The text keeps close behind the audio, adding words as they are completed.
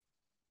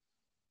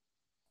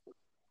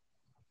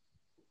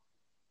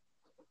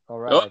All Oh,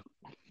 right.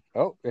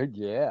 Oh,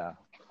 yeah.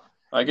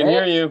 I can Hey,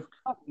 hear you.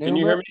 Can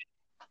you hear Newman. me?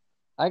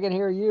 I can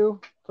hear you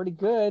pretty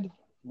good.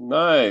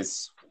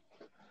 Nice.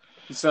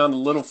 You sound a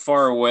little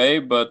far away,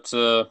 but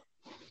that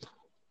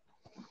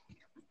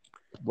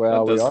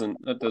Well, we are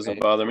doesn't away,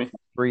 bother me.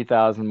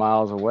 3,000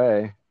 miles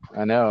away.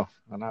 I know.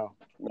 I know.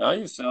 Now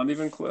you sound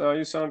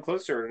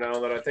closer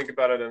now that I think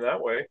about it in that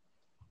way.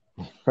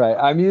 Right.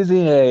 I'm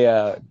using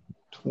a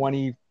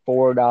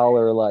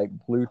 $24 like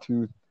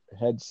Bluetooth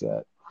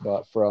headset,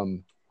 but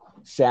from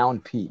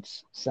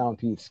Soundpeace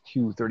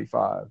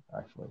Q35,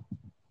 actually.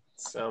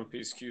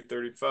 Soundpiece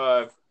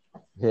Q35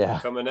 Yeah.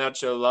 coming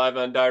at you live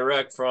and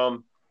direct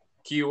from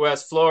Key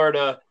West,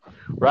 Florida.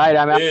 Right.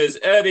 I'm out. Is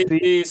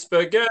Eddie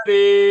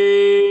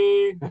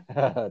Spaghetti?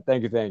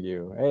 Thank you. Thank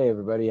you. Hey,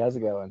 everybody. How's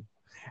it going?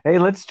 Hey,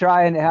 let's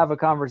try and have a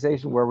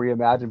conversation where we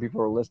imagine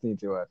people are listening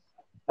to us.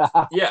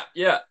 Yeah,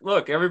 yeah.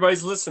 Look,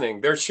 everybody's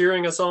listening. They're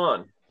cheering us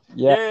on.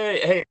 Yeah. Yay!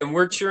 Hey, and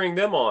we're cheering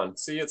them on.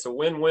 See, it's a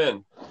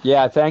win-win.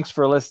 Yeah, thanks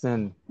for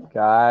listening,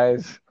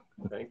 guys.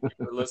 Thank you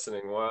for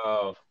listening.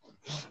 Wow.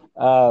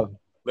 Uh,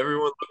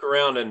 Everyone look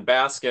around and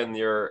bask in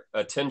your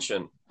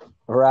attention.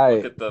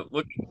 right. Look at the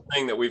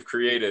thing that we've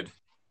created.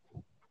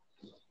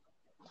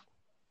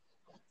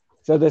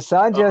 So the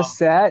sun just Um,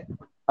 set.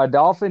 A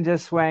dolphin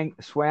just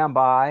swam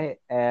by,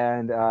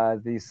 and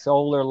these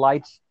solar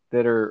lights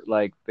that are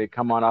like they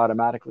come on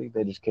automatically.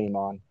 They just came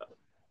on.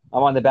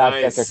 I'm on the back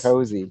deck of nice.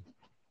 Cozy.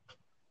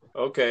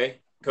 Okay. Yeah,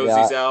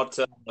 Cozy's out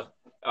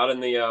in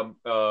the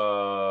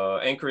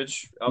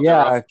Anchorage out there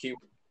off yeah, of Key.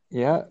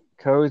 yeah.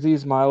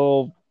 Cozy's my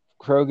little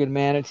Krogan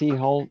manatee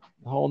hole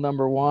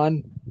number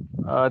one.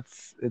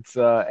 It's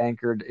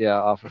anchored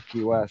off of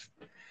Key West.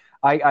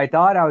 I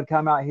thought I would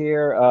come out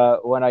here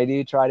when I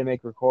do try to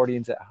make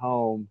recordings at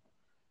home.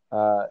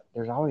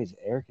 There's always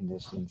air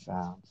conditioning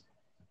sounds,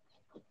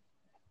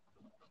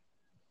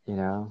 you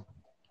know,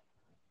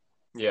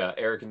 Yeah,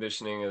 air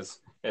conditioning is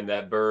and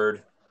that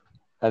bird.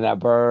 and that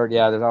bird.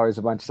 Yeah, there's always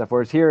a bunch of stuff.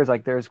 Whereas here is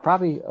like there's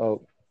probably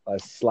a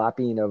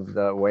slapping of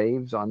the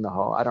waves on the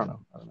hull. I don't know.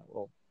 I don't know.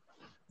 We'll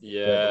be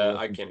able to Yeah,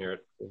 I listen can't hear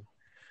it. to.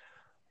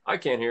 I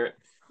can't hear it.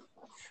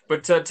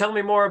 But tell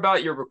me more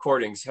about your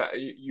recordings.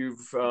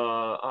 You've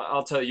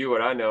I'll tell you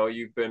what I know.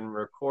 You've been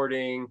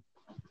recording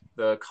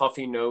the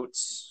coffee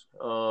notes,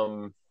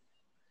 a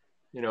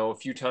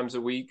few times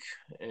a week,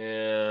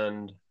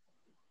 and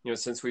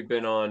since we've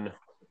been on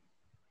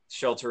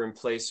shelter in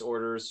place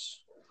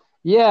orders,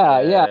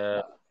 Yeah, yeah,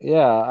 and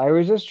yeah. I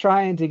was just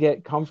trying to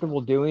get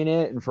comfortable doing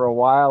it, and for a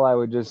while I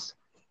would just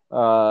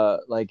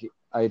like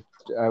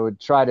I would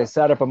try to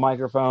set up a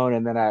microphone,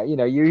 and then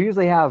you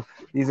usually have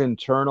these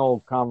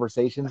internal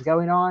conversations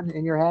going on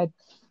in your head,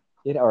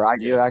 or I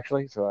do yeah.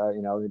 actually. So I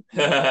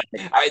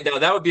now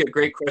that would be a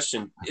great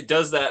question.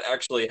 Does that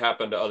actually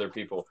happen to other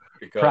people?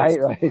 Because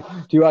right.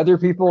 Do other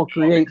people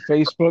create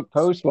Facebook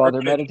posts while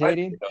we're they're going to try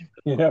to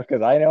meditating?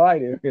 Because I know I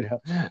do.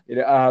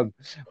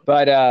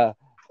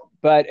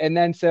 But and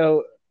then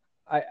so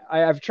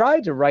I've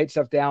tried to write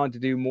stuff down to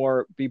be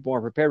more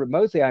prepared, but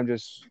mostly I'm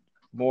just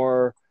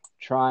more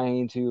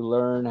trying to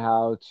learn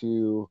how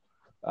to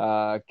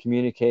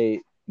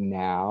communicate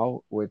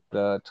now with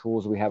the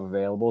tools we have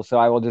available. So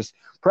I will just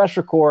press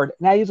record,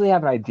 and I usually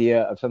have an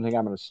idea of something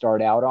I'm going to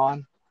start out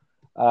on,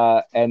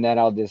 and then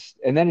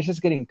it's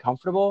just getting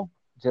comfortable,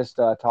 just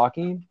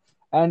talking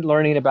and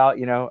learning about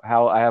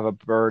how I have a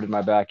bird in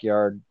my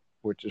backyard,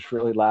 which is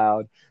really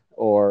loud,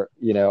 or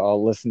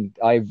I'll listen.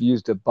 I've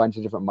used a bunch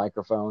of different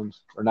microphones,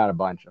 or not a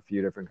bunch, a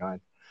few different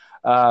kinds,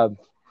 um,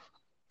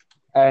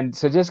 and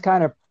so just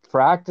kind of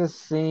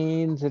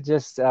practicing to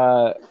just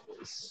to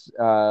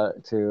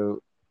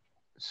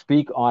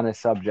speak on a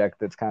subject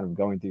that's kind of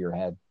going through your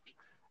head.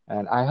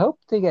 And I hope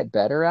to get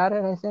better at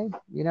it. I think,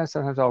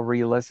 sometimes I'll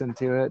re-listen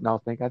to it and I'll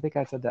think, I think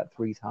I said that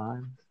 3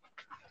 times.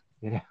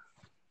 You know,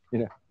 you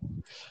know.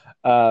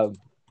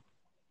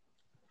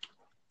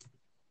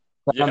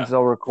 yeah. Sometimes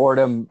I'll record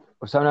them.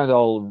 Sometimes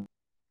I'll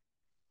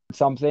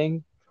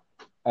something,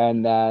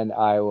 and then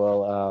I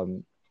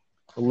will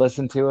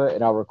listen to it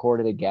and I'll record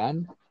it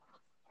again.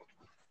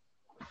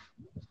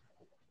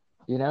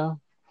 You know,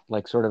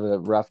 like sort of a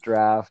rough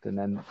draft and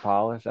then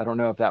polish. I don't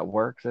know if that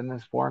works in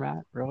this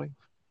format, really.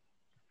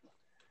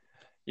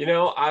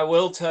 I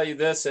will tell you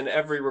this: in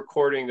every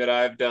recording that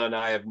I've done,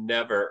 I have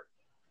never,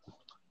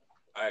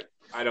 I,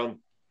 I don't,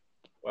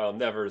 well,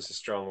 never is a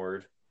strong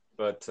word,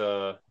 but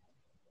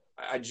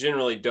I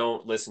generally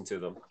don't listen to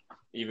them,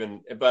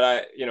 even,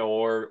 but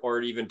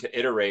or even to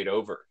iterate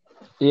over.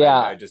 Yeah.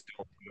 I just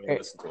don't It,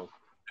 listen to them.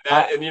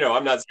 I,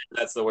 I'm not saying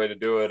that's the way to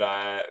do it.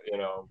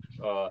 It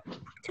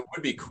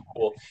would be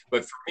cool,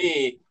 but for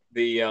me,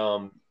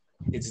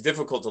 it's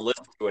difficult to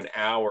listen to an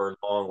hour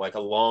long, like a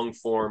long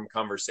form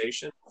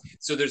conversation.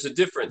 So there's a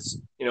difference,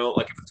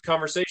 like if it's a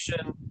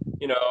conversation,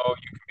 you can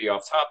be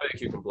off topic,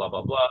 you can blah,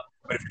 blah, blah.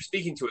 But if you're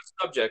speaking to a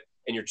subject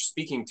and you're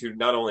speaking to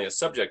not only a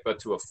subject, but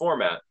to a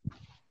format,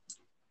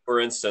 for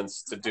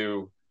instance, to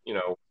do,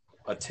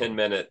 a 10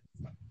 minute,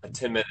 a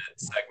 10-minute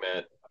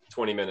segment,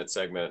 20-minute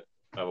segment,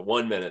 a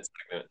 1 minute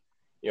segment,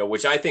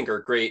 which I think are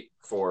great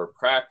for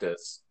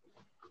practice.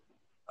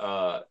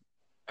 I,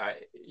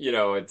 you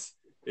know, it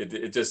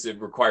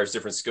requires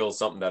different skills,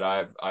 something that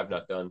I've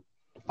not done.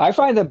 I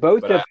find them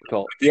both But I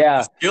difficult. think the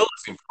Yeah. skill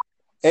is important.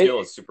 It,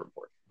 Skill is super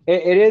important.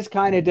 it is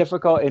kind of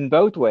difficult in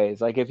both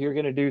ways. Like if you're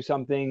going to do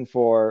something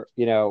for,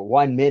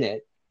 1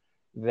 minute,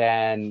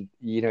 then,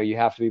 you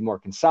have to be more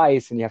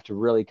concise and you have to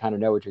really kind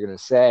of know what you're going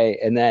to say.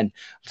 And then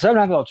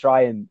sometimes I'll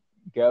try and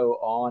go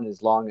on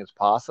as long as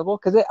possible.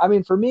 Cause I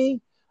mean, for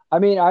me, I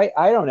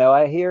don't know.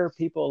 I hear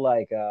people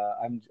like,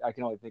 I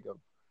can only think of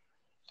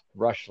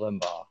Rush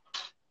Limbaugh,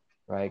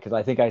 right? Because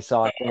I think I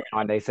saw a thing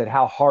on, they said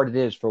how hard it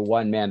is for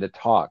one man to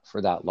talk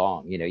for that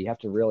long. You have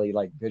to really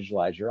like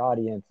visualize your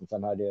audience and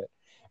somehow do it.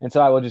 And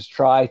so I will just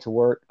try to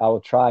work, I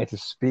will try to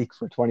speak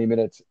for 20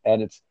 minutes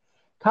and it's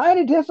kind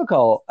of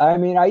difficult. I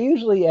mean, I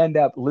usually end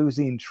up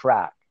losing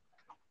track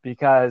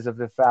because of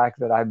the fact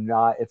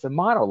that it's a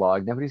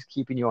monologue. Nobody's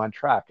keeping you on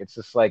track. It's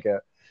just like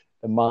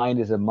the mind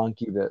is a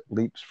monkey that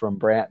leaps from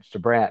branch to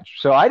branch.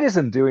 So I just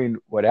am doing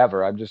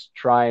whatever. I'm just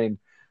trying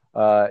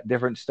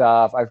different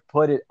stuff. I've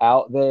put it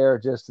out there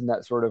just in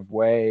that sort of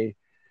way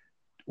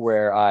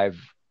where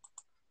I've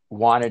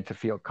wanted to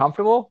feel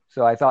comfortable.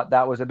 So I thought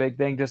that was a big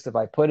thing. Just if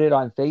I put it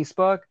on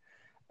Facebook,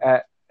 uh,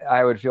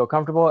 I would feel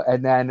comfortable.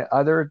 And then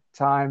other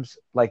times,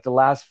 like the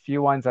last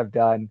few ones I've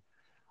done,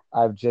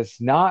 I've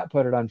just not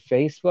put it on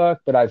Facebook,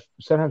 but I've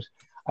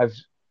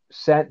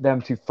sent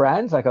them to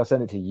friends. Like I'll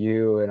send it to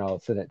you and I'll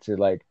send it to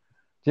like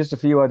just a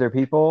few other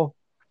people.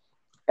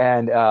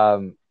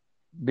 And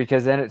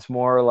because then it's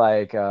more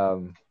like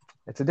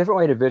it's a different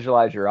way to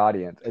visualize your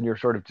audience. And you're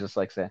sort of just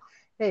like saying,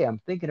 hey,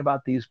 I'm thinking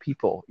about these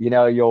people.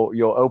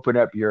 You'll open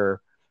up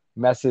your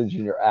message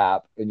in your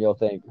app and you'll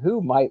think, who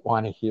might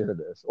want to hear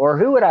this? Or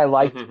who would I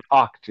like to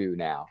talk to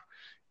now?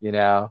 You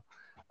know?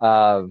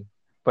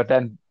 But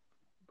then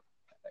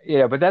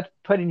but that's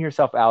putting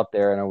yourself out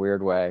there in a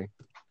weird way.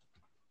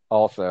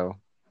 Also,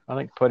 I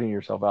think putting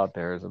yourself out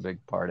there is a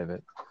big part of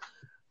it.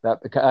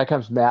 That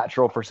comes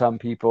natural for some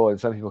people, and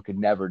some people could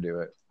never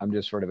do it. I'm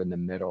just sort of in the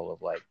middle of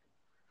like,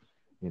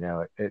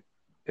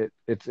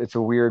 it's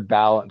a weird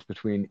balance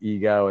between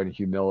ego and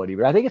humility.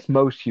 But I think it's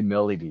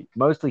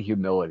mostly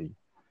humility.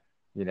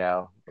 Okay.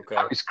 I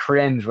always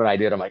cringe when I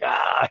do it. I'm like,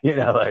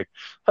 like,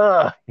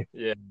 ah.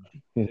 Yeah.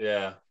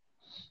 Yeah.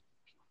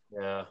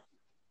 Yeah.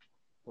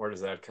 Where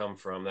does that come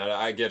from? That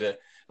I get it.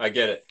 I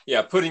get it.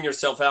 Yeah, putting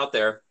yourself out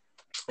there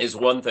is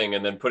one thing,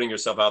 and then putting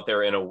yourself out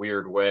there in a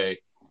weird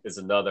way is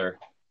another.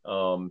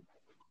 You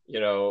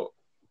know,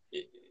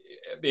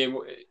 I mean,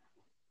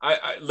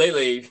 I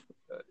lately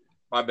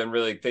I've been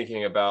really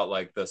thinking about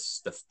like the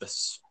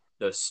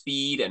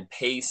speed and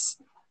pace,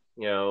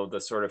 the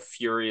sort of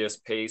furious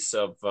pace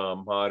of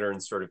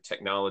modern sort of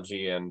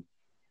technology and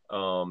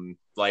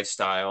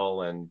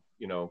lifestyle, and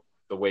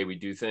the way we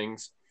do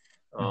things.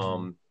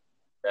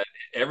 That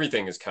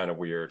everything is kind of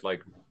weird.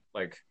 Like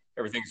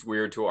everything's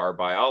weird to our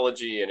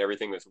biology, and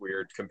everything was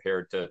weird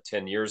compared to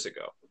 10 years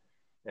ago.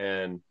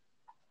 And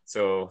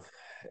so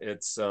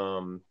it's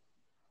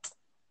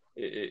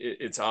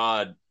it's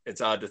odd. It's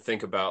odd to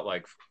think about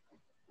like,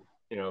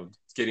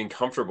 getting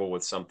comfortable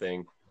with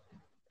something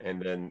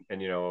and then,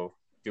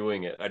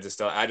 doing it. I just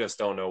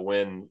don't know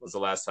when was the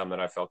last time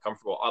that I felt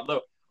comfortable.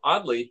 Although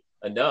oddly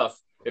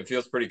enough, it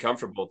feels pretty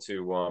comfortable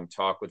to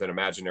talk with an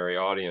imaginary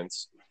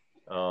audience.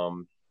 I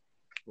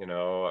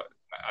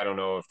don't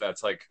know if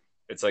that's like,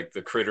 it's like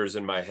the critters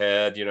in my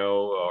head,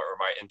 or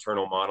my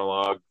internal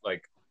monologue,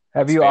 like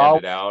have you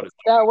expanded all out.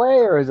 that way,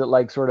 or is it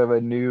like sort of a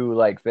new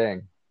like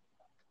thing?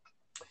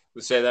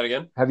 Say that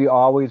again. Have you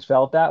always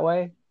felt that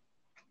way?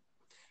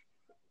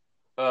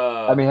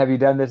 I mean, have you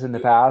done this in the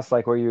past,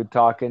 like where you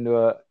talk into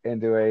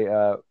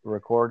a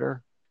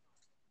recorder?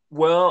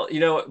 Well,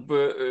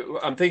 but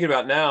I'm thinking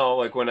about now,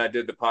 like when I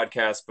did the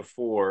podcast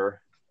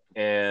before,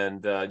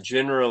 and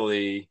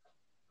generally,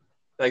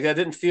 like it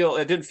didn't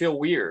feel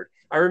weird.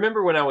 I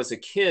remember when I was a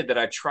kid that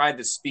I tried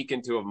to speak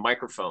into a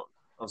microphone.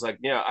 I was like,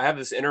 yeah, I have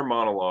this inner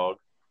monologue.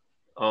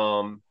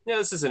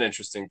 This is an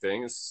interesting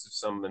thing. This is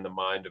some in the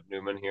mind of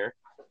Newman here.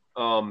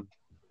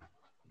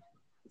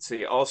 Let's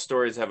see, all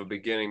stories have a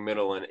beginning,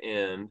 middle, and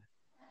end.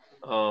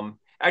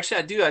 Actually,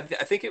 I do. I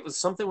think it was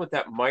something with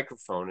that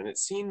microphone, and it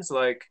seems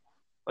like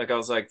I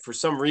was like, for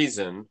some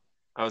reason,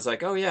 I was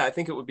like, oh yeah, I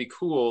think it would be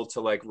cool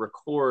to like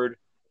record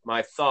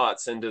my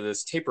thoughts into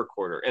this tape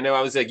recorder, and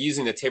I was like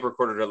using the tape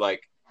recorder to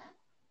like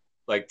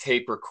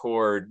tape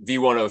record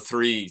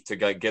V103 to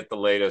get the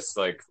latest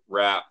like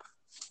rap,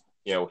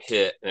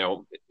 hit,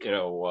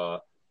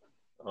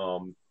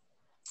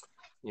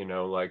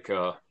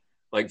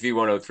 like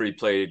V103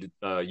 played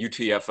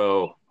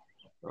UTFO,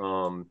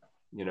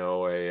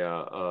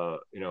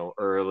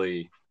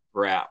 early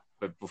rap,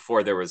 but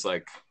before there was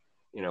like,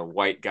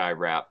 white guy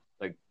rap,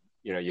 like,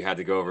 you had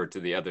to go over to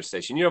the other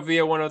station,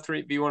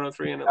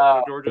 V103 in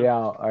Atlanta, Georgia.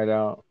 Yeah, I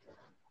don't.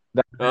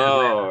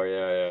 Oh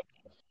yeah.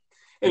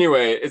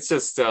 Anyway, it's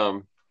just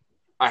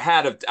I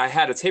had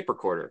a tape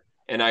recorder,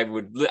 and I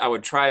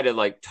would try to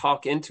like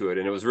talk into it,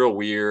 and it was real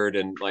weird,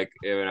 and like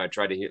when I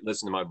tried to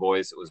listen to my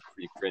voice, it was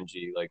pretty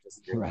cringy, like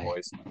just hearing the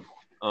voice.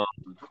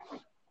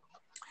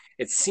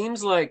 it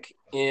seems like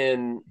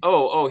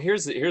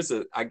here's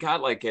a I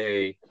got like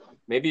a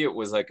maybe it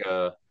was like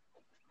a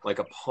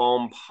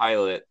Palm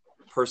Pilot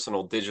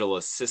personal digital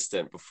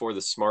assistant before the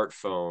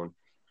smartphone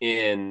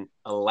in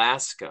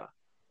Alaska,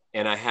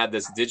 and I had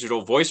this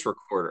digital voice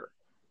recorder,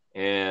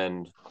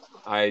 and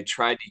I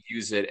tried to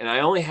use it, and I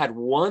only had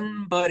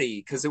one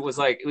buddy because it was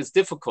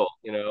difficult,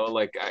 it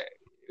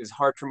was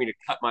hard for me to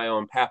cut my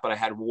own path, but I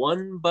had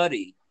one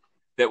buddy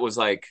that was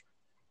like,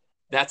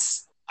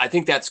 that's I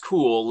think that's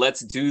cool.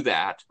 Let's do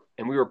that.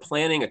 And we were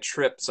planning a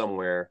trip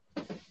somewhere,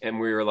 and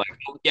we were like,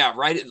 oh, yeah,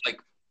 write it, like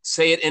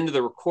say it into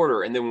the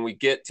recorder. And then when we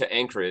get to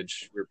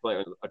Anchorage, we were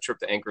planning a trip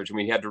to Anchorage, and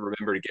we had to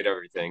remember to get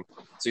everything.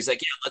 So he's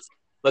like, yeah,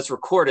 let's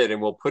record it,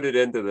 and we'll put it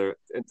into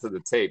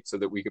the tape so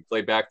that we could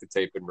play back the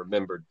tape and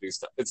remember to do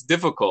stuff. It's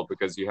difficult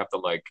because you have to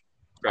like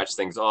scratch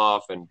things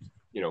off and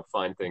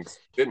find things.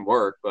 It didn't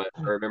work, but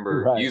I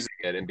remember Right. using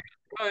it and being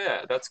like, oh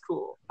yeah, that's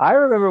cool. I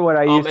remember when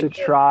I used to And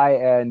try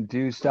and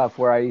do stuff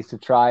where I used to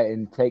try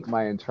and take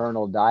my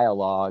internal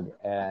dialogue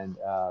and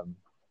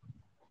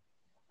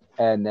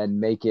then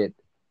make it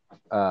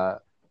and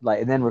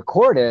then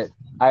record it.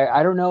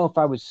 I don't know if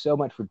I was so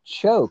much would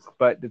choke,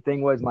 but the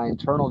thing was my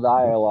internal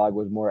dialogue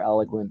was more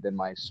eloquent than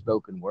my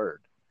spoken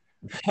word.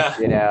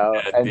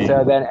 And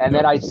so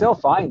then I still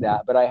find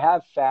that, but I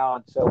have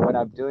found, so when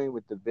I'm doing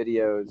with the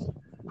videos,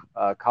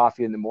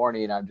 coffee in the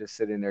morning, I'm just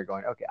sitting there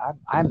going, okay,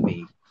 I'm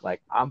me,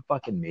 like I'm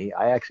fucking me.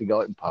 I actually go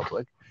out in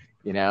public,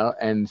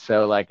 and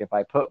so like if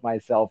I put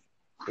myself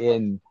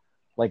in,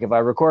 like if I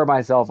record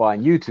myself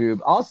on YouTube,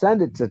 I'll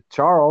send it to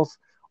Charles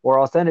or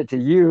I'll send it to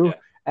you. yeah.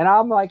 And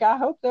I'm like, I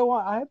hope they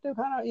kind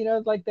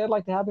of, like they'd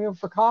like to have me over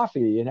for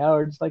coffee,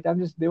 or just like I'm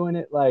just doing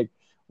it like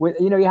with,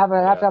 you have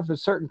to have a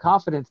certain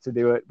confidence to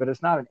do it, but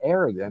it's not an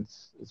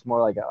arrogance. It's more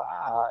like,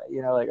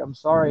 like I'm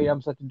sorry,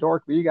 I'm such a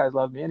dork, but you guys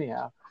love me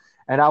anyhow,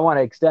 and I want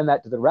to extend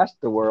that to the rest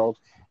of the world.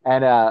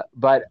 And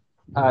but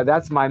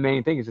that's my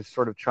main thing, is just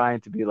sort of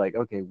trying to be like,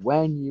 okay,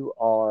 when you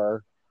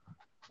are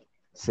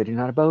sitting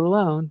on a boat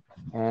alone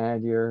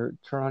and you're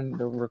trying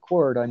to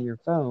record on your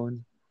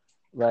phone,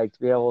 like to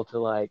be able to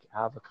like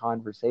have a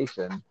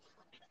conversation.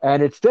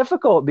 And it's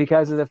difficult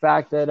because of the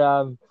fact that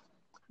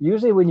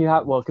usually when you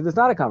have, well, because it's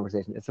not a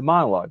conversation, it's a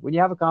monologue. When you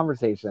have a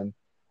conversation,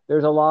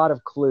 there's a lot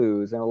of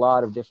clues and a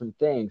lot of different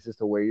things as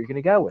to where you're going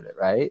to go with it,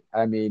 right?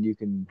 I mean, you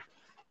can,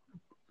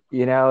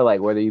 like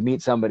whether you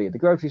meet somebody at the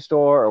grocery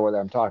store or whether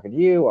I'm talking to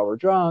you or we're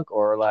drunk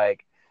or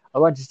like a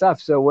bunch of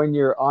stuff. So when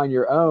you're on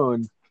your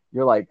own,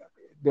 you're like,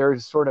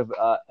 there's sort of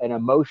an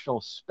emotional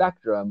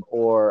spectrum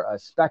or a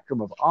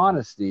spectrum of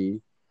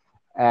honesty,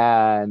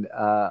 and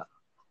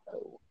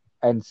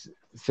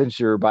since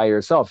you're by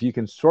yourself, you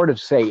can sort of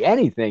say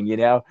anything,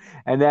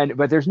 and then,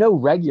 but there's no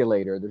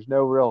regulator. There's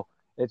no real,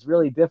 it's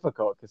really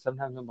difficult because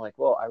sometimes I'm like,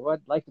 well, I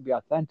would like to be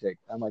authentic.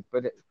 I'm like,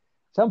 but at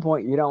some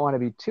point you don't want to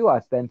be too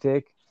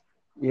authentic,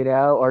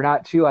 or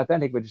not too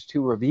authentic, but just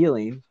too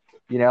revealing.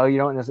 You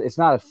don't, it's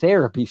not a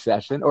therapy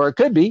session, or it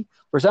could be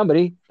for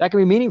somebody that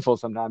can be meaningful.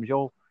 Sometimes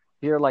you'll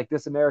hear like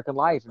This American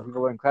Life and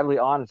people are incredibly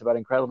honest about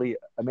incredibly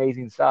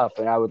amazing stuff.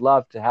 And I would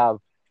love to have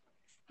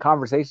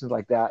conversations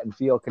like that and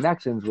feel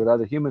connections with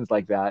other humans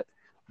like that.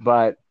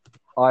 But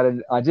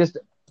on just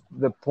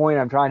the point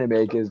I'm trying to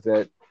make is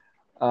that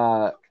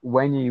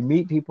when you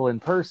meet people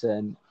in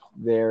person,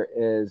 there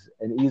is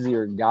an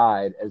easier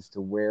guide as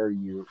to where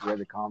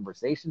the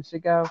conversation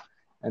should go.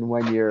 And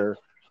when you're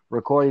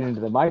recording into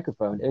the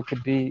microphone, it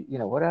could be,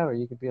 whatever.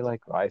 You could be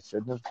like, I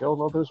shouldn't have killed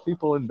all those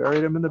people and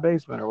buried them in the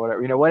basement or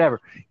whatever, whatever.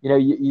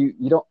 You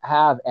don't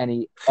have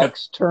any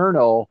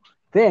external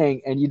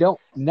thing, and you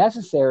don't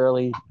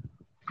necessarily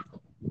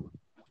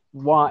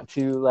want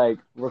to like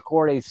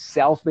record a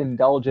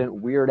self-indulgent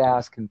weird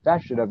ass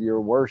confession of your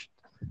worst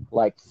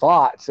like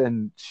thoughts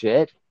and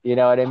shit, you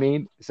know what I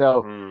mean?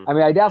 So I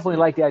mean, I definitely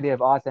like the idea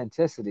of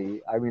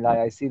authenticity. I mean,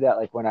 I see that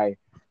like when I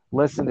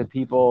listen to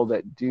people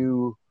that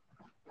do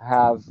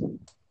have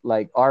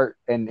like art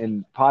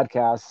and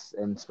podcasts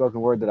and spoken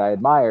word that I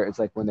admire, it's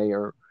like when they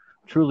are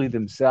truly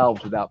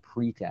themselves without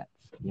pretense.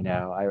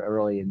 I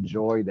really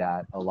enjoy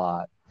that a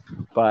lot.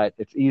 But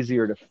it's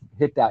easier to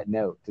hit that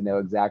note to know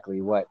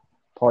exactly what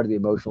part of the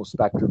emotional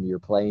spectrum you're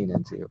playing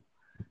into,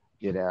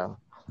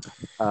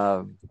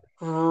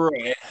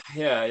 Right.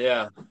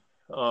 Yeah.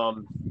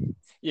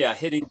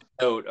 Hitting the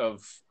note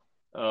of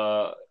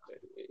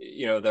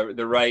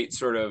the right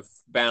sort of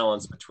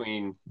balance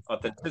between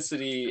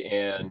authenticity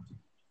and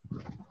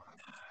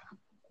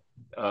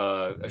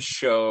a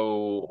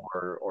show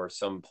or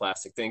some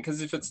plastic thing.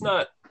 Because if it's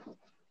not,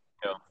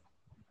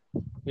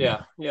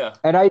 yeah.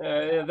 And I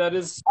that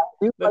is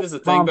like a thing.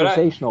 But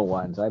conversational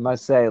ones, I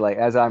must say, like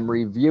as I'm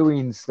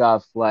reviewing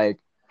stuff, like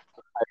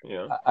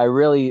yeah. I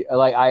really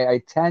like.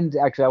 I tend to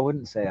actually. I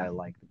wouldn't say I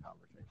like the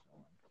conversational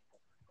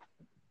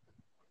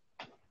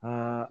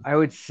ones. I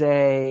would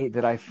say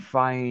that I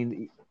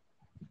find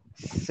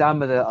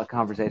some of the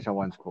conversational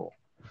ones cool.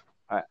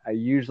 I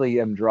usually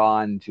am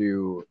drawn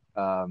to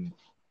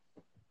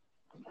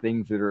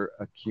things that are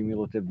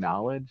accumulative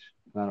knowledge.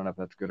 I don't know if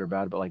that's good or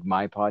bad, but like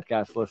my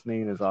podcast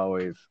listening is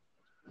always,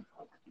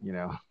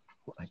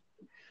 like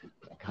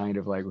kind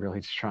of like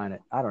really just trying to,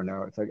 I don't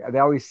know. It's like they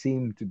always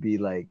seem to be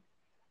like,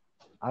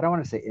 I don't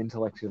want to say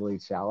intellectually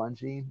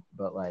challenging,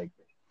 but like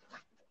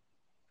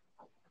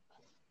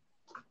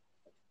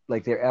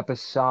they're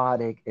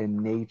episodic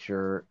in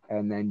nature,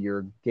 and then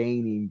you're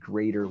gaining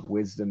greater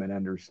wisdom and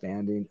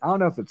understanding. I don't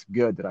know if it's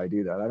good that I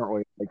do that. I don't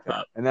really like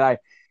that. And then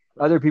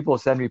other people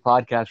send me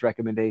podcast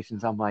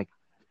recommendations. I'm like,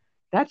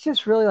 that's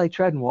just really like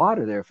treading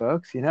water there,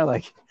 folks.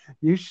 Like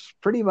you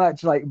pretty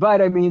much like,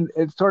 but I mean,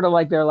 it's sort of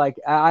like they're like,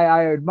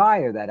 I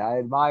admire that. I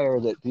admire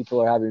that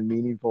people are having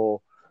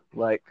meaningful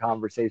like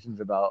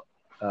conversations about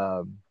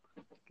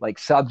like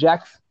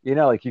subjects,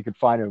 like you could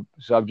find a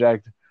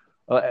subject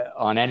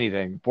on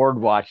anything, bird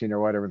watching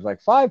or whatever. It's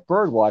like 5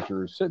 bird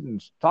watchers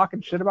sitting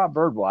talking shit about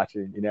bird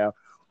watching,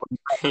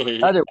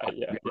 other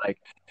like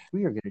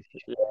we are going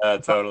to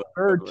totally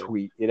bird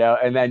tweet,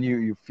 and then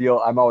you feel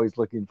I'm always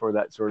looking for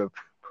that sort of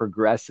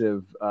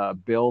progressive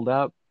build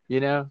up,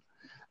 and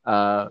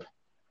I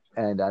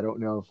don't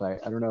know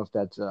if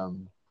that's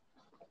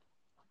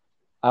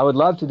I would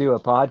love to do a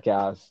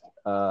podcast.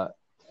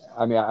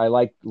 I mean, I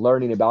like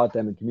learning about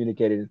them and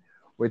communicating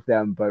with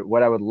them, but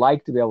what I would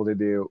like to be able to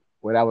do,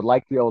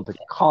 to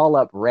call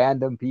up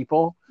random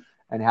people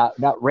and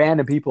not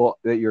random people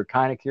that you're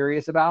kind of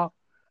curious about,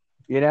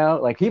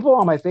 like people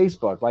on my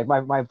Facebook, like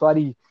my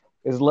buddy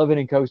is living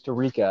in Costa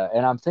Rica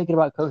and I'm thinking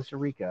about Costa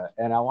Rica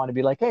and I want to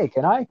be like, hey,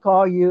 can I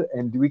call you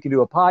and we can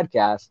do a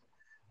podcast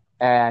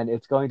and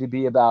it's going to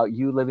be about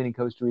you living in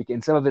Costa Rica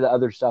and some of the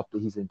other stuff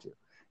that he's into,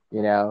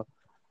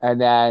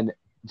 and then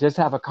just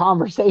have a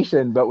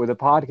conversation, but with a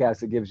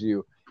podcast that gives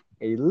you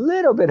a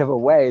little bit of a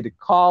way to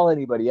call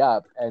anybody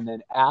up and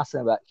then ask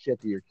them about shit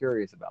that you're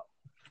curious about.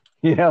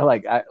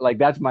 Like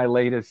that's my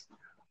latest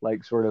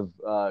like sort of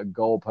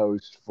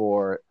goalpost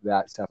for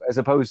that stuff, as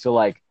opposed to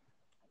like,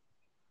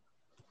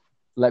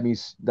 let me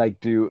like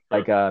do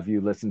like if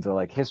you listen to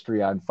like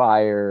History on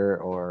Fire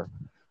or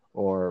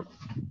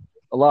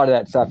a lot of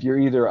that stuff, you're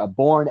either a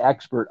born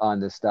expert on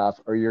this stuff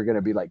or you're going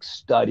to be like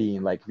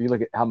studying. Like if you look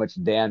at how much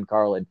Dan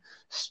Carlin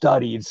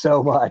studied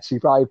so much, he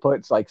probably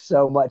puts like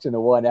so much into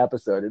one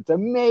episode. It's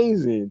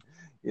amazing,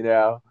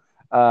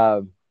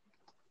 but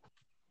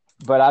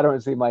I don't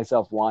see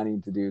myself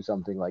wanting to do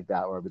something like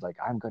that where I'd be like,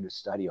 I'm going to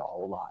study a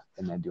whole lot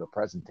and then do a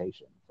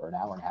presentation for an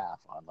hour and a half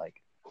on like,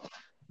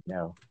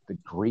 the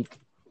Greek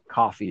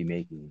coffee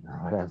making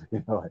or whatever,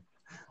 like,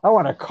 I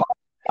want to call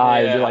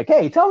and be like,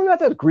 hey, tell me about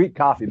the Greek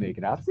coffee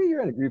making. I see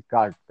you're in a Greek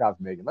coffee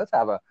making. Let's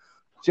have a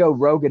Joe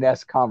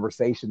Rogan-esque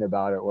conversation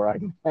about it where I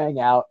can hang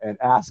out and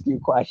ask you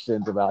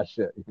questions about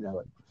shit, I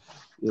know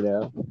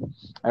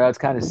it's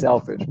kind of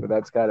selfish, but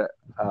that's kind of,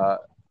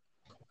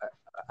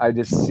 I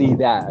just see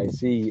that.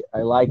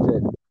 I like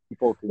that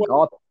people can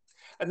call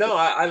it. No,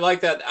 I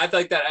like that. I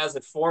like that as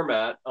a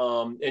format.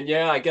 And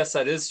yeah, I guess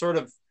that is sort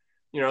of,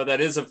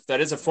 that is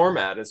a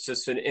format. It's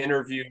just an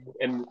interview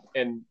and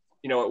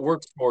it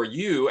works for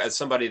you as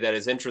somebody that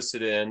is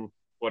interested in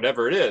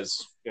whatever it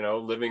is,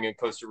 living in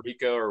Costa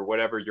Rica or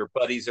whatever your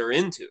buddies are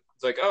into.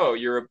 It's like, oh,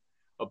 you're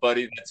a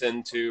buddy that's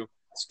into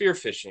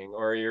spearfishing,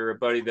 or you're a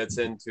buddy that's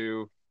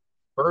into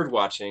bird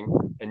watching,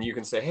 and you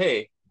can say,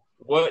 hey,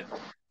 what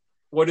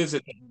is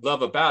it that you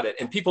love about it?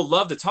 And people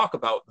love to talk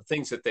about the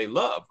things that they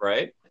love,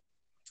 right?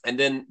 And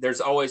then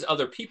there's always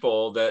other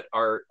people that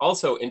are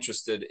also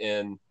interested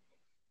in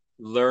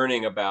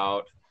learning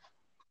about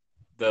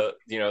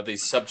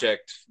these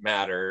subject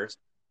matters,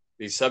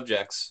 these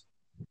subjects,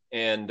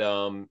 and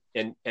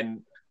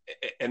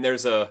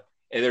there's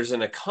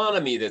an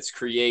economy that's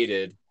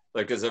created,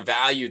 like there's a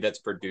value that's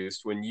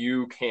produced when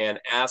you can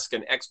ask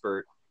an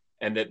expert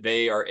and that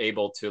they are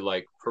able to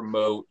like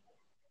promote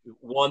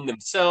one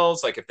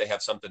themselves, like if they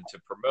have something to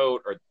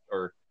promote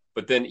or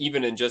but then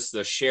even in just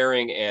the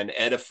sharing and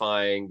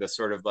edifying, the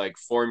sort of like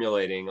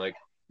formulating, like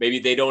maybe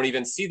they don't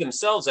even see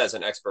themselves as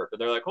an expert, but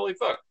they're like, holy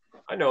fuck,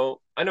 I know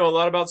a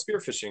lot about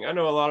spearfishing. I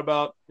know a lot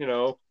about,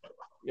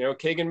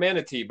 Kagan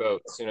manatee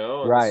boats,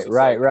 Right.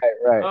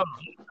 Oh.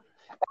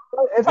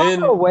 It's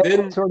also a way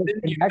to sort of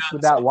connect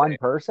with that one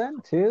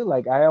person too.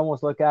 Like I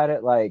almost look at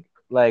it like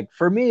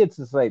for me, it's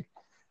just like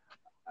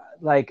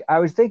I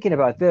was thinking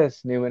about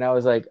this, Newman. I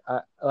was like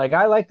I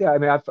like that. I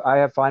mean, I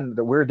have fun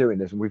that we're doing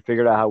this and we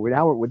figured out how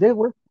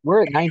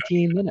we're at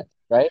 19 minutes,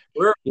 right?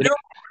 We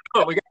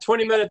got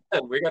 20 minutes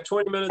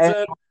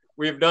in.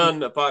 We've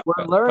done a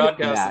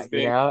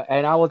podcast.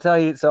 And I will tell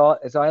you, so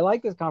I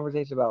like this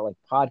conversation about like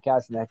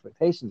podcasts and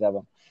expectations of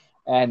them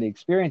and the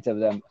experience of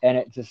them. And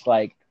it just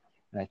like,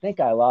 and I think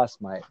I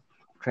lost my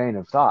train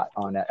of thought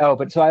on that. Oh,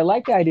 but so I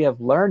like the idea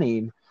of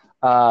learning,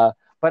 but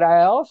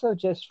I also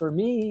just, for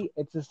me,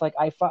 it's just like,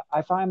 I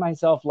find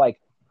myself like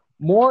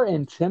more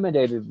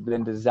intimidated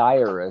than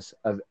desirous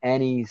of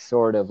any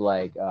sort of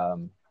like,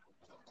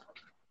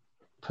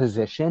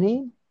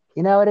 positioning,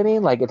 you know what I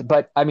mean? Like it's,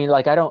 but I mean,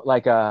 like, I don't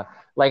like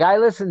I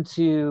listen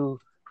to,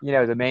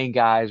 the main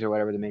guys or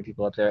whatever, the main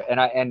people up there.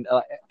 And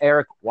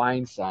Eric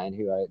Weinstein,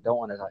 who I don't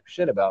want to talk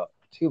shit about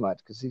too much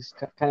because he's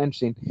kind of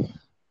interesting,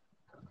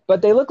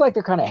 but they look like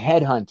they're kind of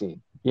headhunting,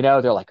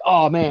 they're like,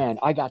 oh man,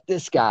 I got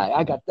this guy,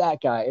 I got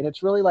that guy. And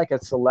it's really like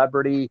a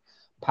celebrity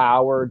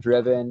power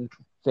driven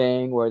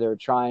thing where they're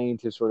trying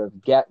to sort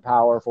of get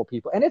powerful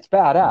people, and it's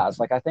badass.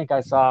 Like I think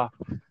I saw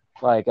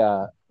like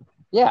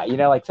yeah, you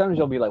know, like sometimes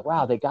you'll be like,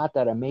 wow, they got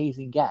that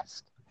amazing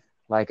guest.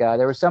 Like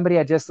there was somebody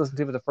I just listened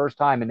to for the first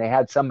time, and they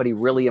had somebody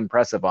really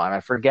impressive on. I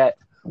forget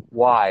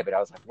why, but I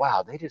was like,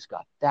 wow, they just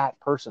got that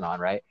person on,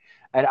 right?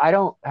 And I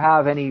don't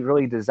have any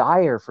really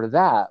desire for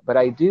that, but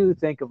I do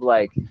think of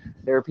like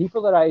there are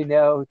people that I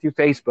know through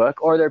Facebook,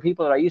 or there are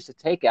people that I used to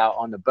take out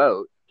on the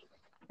boat,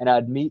 and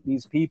I'd meet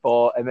these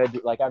people, and then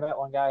like I met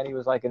one guy, and he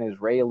was like an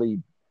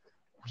Israeli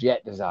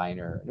jet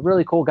designer, a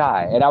really cool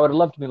guy, and I would have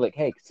loved to be like,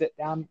 hey, sit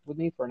down with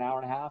me for an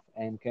hour and a half,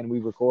 and can we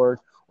record,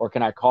 or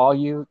can I call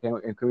you?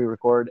 Can we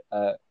record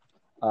a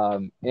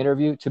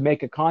interview to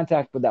make a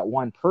contact with that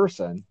one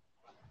person,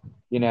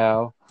 you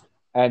know?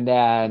 And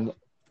then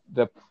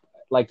the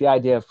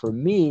idea for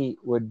me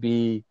would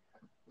be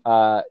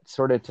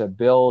sort of to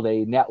build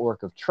a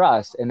network of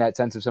trust in that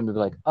sense of somebody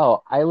like,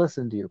 oh, I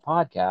listened to your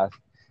podcast,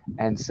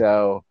 and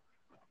so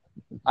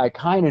I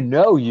kind of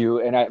know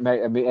you, and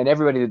I mean, and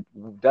everybody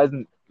that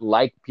doesn't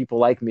like people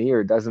like me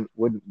or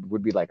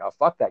would be like, oh,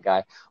 fuck that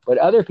guy. But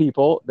other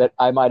people that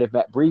I might have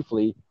met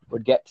briefly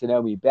would get to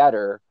know me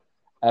better,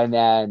 and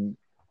then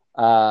if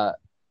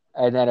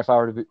I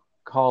were to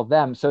call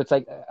them, so it's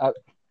like,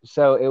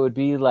 so it would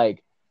be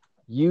like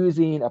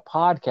using a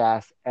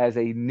podcast as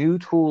a new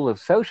tool of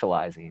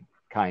socializing,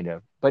 kind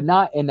of, but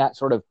not in that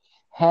sort of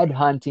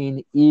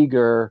headhunting,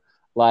 eager,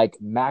 like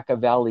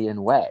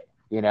Machiavellian way.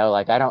 You know,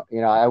 like I don't, you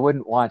know, I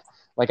wouldn't want,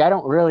 like I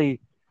don't really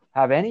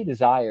have any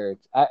desire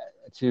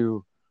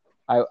to,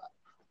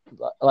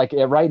 like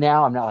right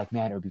now, I'm not like,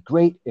 man, it would be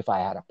great if I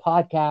had a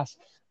podcast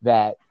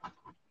that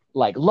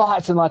like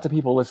lots and lots of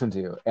people listen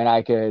to, and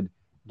I could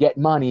get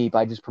money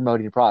by just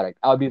promoting a product.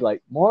 I would be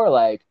like, more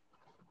like,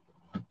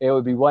 it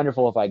would be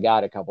wonderful if I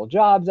got a couple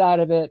jobs out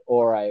of it,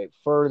 or I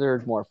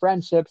furthered more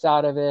friendships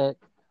out of it.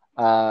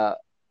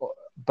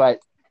 But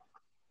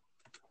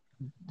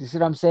you see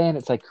what I'm saying?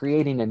 It's like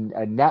creating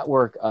a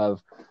network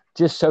of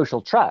just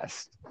social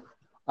trust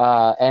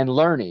and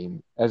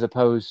learning, as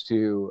opposed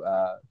to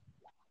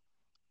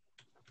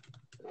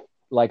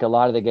like a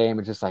lot of the game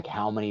is just like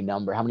how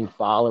many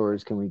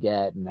followers can we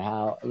get, and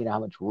how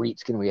much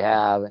reach can we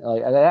have?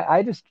 Like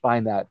I just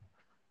find that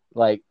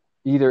like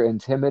either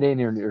intimidating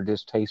or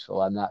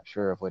distasteful. I'm not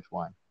sure of which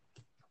one.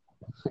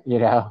 You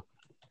know,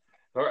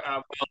 well,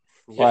 yeah,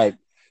 like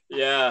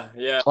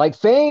yeah. Like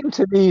fame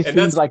to me And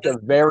seems like the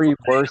very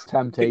worst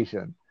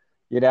temptation.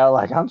 You know,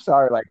 like I'm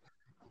sorry, like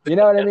you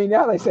know what I mean?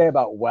 Now they say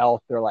about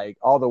wealth, they're like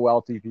all the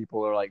wealthy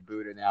people are like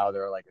Buddha now.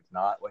 They're like, it's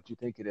not what you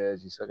think it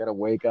is. You still got to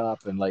wake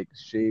up and like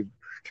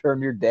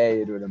turn your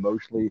day into an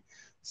emotionally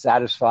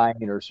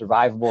satisfying or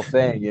survivable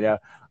thing, you know?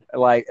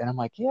 Like, and I'm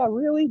like, yeah,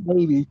 really,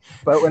 maybe.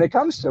 But when it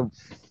comes to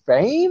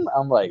fame,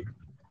 I'm like,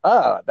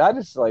 oh, that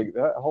is like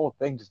that whole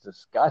thing just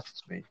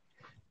disgusts me.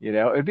 You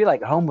know, it'd be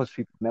like homeless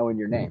people knowing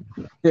your name.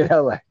 You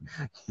know, like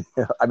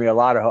I mean, I know a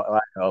lot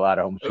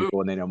of homeless people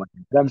when they know my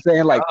name. But I'm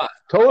saying like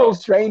total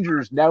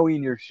strangers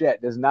knowing your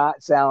shit does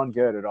not sound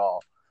good at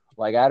all.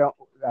 Like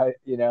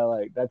you know,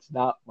 like that's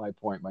not my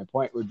point. My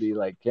point would be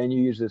like, can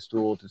you use this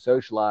tool to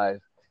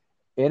socialize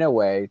in a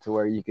way to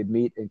where you could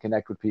meet and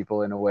connect with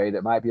people in a way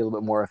that might be a little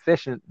bit more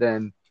efficient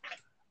than,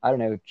 I don't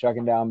know,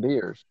 chugging down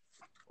beers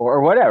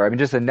or whatever. I mean,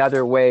 just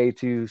another way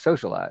to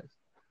socialize,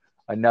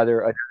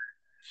 another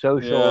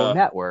social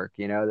network,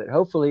 you know, that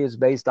hopefully is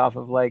based off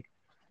of like,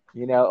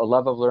 you know, a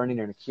love of learning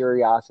and a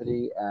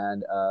curiosity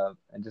and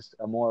just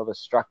a more of a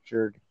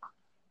structured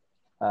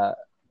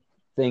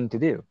thing to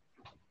do,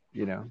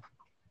 you know,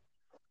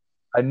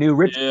 a new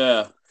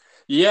ritual.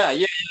 Yeah.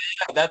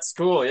 That's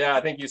cool. Yeah,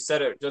 I think you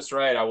said it just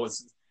right. I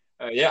was,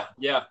 yeah.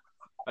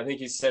 I think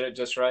you said it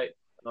just right.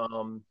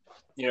 You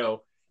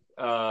know,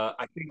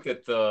 I think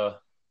that the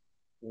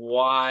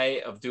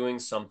why of doing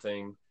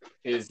something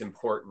is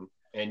important,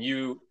 and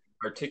you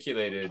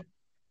articulated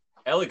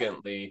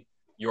elegantly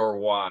your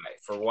why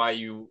for why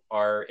you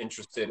are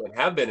interested and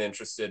have been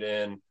interested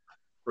in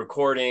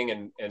recording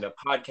and a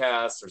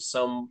podcast or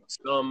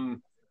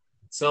something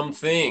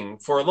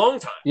for a long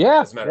time.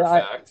 Yeah. As a matter of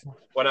fact,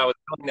 when I was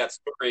telling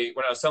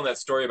that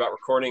story about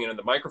recording into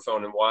the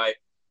microphone and why,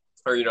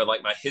 or, you know,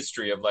 like my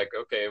history of like,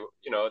 okay,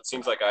 you know, it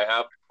seems like I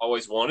have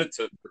always wanted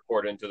to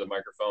record into the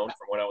microphone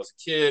from when I was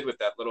a kid with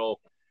that little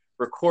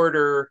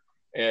recorder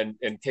and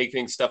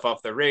taking stuff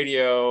off the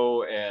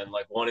radio and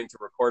like wanting to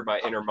record my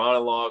inner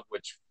monologue,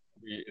 which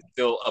is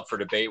still up for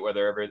debate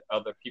whether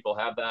other people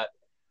have that.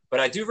 But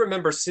I do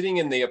remember sitting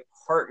in the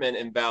apartment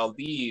in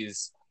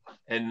Valdez,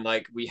 and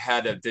like we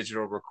had a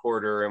digital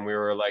recorder and we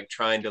were like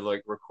trying to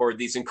like record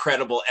these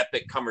incredible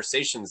epic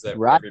conversations that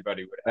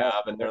everybody would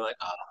have. And they're like,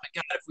 oh my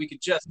God, if we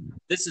could just,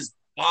 this is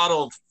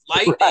bottled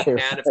lightning,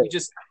 man. If we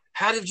just,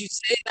 how did you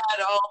say that?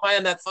 Oh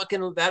man,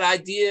 that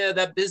idea,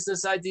 that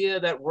business idea,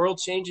 that world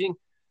changing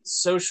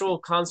social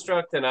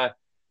construct. And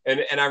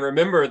I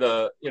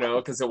remember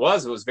because it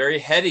was very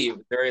heady, it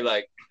was very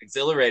like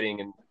exhilarating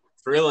and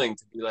thrilling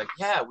to be like,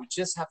 yeah, we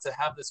just have to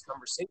have this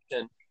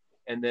conversation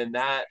and then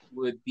that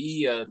would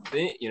be a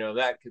thing,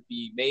 that could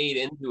be made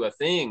into a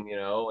thing,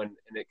 and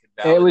it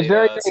could It was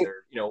validate very,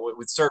 us, or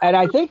with certain and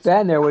I think groups.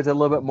 then there was a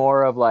little bit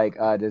more of like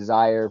a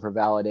desire for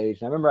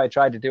validation. I remember I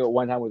tried to do it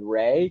one time with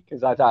Ray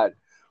because I thought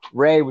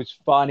Ray was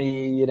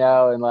funny,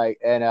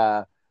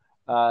 and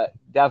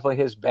definitely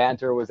his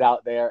banter was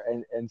out there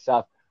and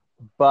stuff.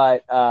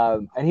 But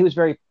and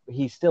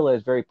he still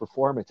is very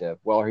performative.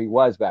 Well, he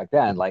was back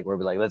then. Like we're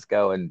like, let's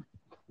go and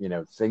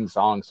sing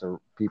songs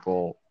for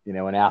people,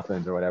 in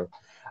Athens or whatever.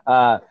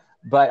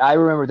 But I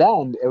remember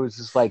then it was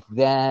just like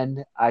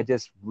then I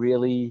just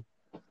really,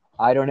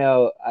 I don't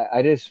know,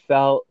 I just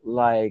felt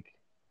like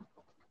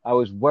I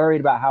was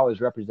worried about how I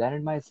was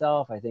representing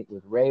myself. I think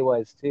with Ray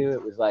was too.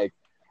 It was like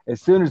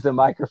as soon as the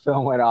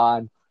microphone went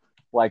on,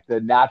 like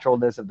the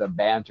naturalness of the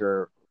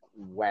banter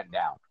went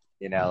down,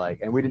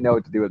 and we didn't know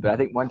what to do with it. I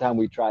think one time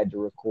we tried to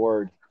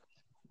record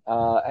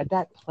at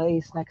that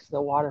place next to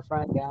the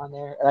waterfront down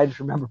there. And I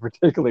just remember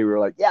particularly, we were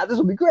like, yeah, this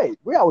will be great.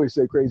 We always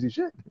say crazy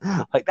shit.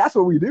 Like, that's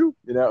what we do.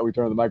 We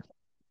turn the microphone.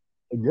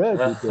 Good.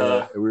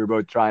 We were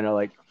both trying to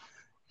like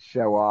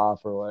show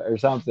off or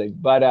something.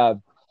 But I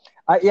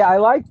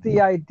like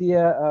the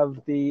idea of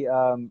the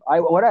I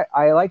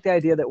like the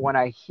idea that when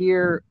I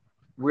hear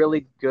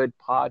really good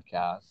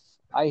podcasts,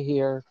 I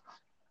hear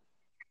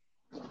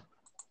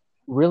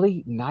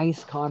really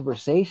nice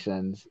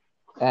conversations,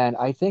 and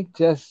I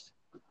think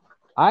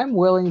I'm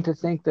willing to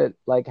think that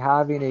like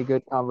having a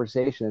good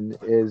conversation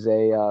is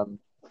a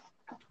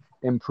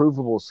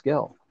improvable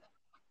skill,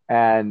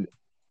 and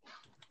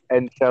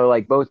so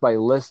like both by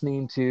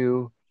listening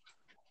to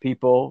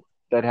people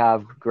that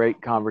have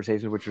great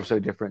conversations, which are so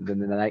different than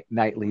the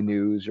nightly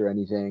news or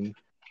anything,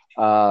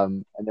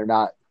 and they're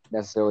not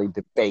necessarily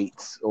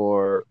debates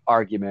or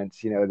arguments.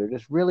 They're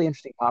just really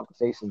interesting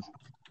conversations,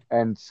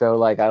 and so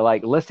like I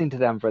like listening to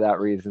them for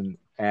that reason,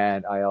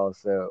 and I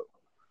also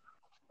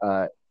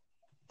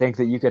think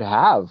that you could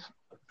have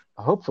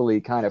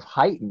hopefully kind of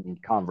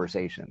heightened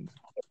conversations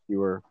if you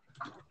were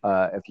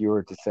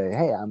to say,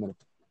 hey, I'm going to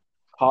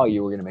call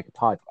you, we're going to make a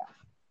podcast.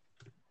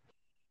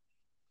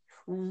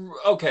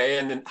 Okay,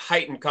 and then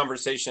heightened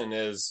conversation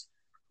is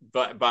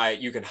by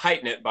you can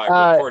heighten it by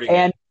recording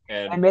it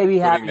and maybe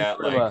having that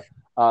sort of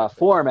a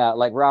format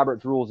like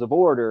Robert's Rules of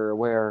Order,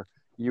 where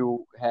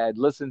you had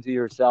listened to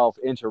yourself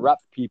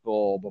interrupt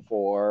people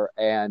before,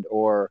 and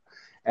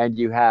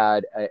you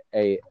had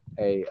a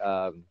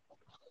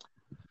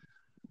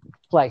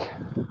like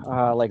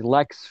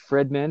Lex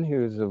Fridman,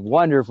 who's a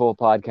wonderful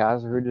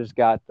podcaster who just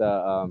got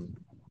the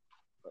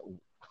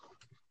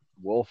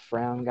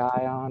Wolfram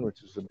guy on,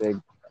 which is a big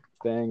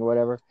thing or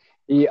whatever.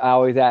 He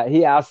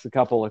asks a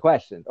couple of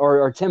questions,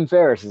 or Tim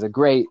Ferriss is a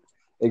great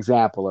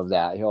example of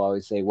that. He'll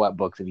always say, what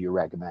books have you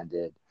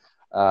recommended?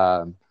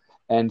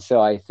 And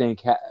so I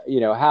think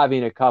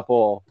having a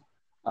couple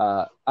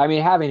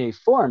having a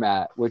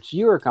format which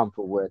you are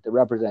comfortable with that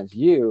represents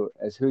you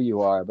as who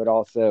you are, but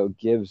also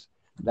gives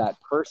that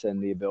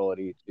person the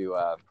ability to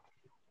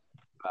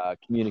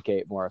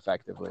communicate more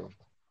effectively.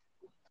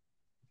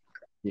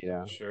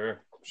 Sure.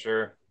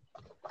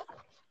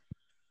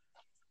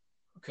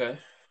 Okay.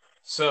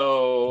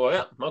 So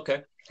yeah.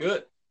 Okay.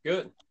 Good.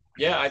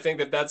 Yeah, I think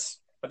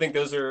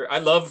those are. I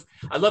love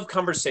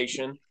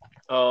conversation.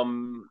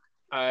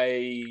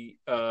 I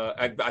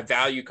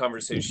value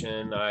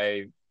conversation.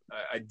 I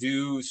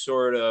do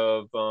sort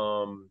of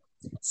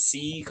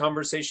see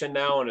conversation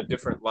now in a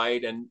different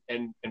light, and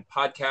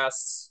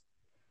podcasts.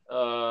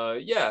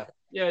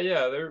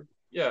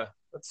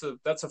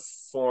 That's a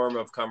form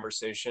of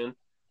conversation.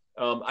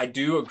 I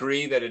do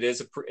agree that it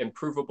is an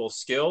improvable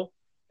skill,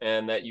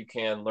 and that you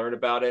can learn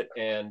about it,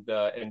 and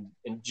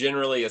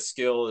generally a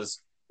skill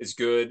is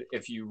good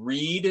if you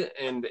read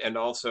and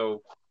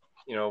also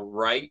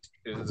write.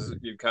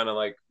 You kind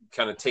of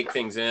take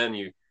things in,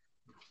 you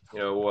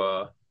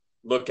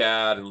look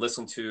at and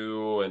listen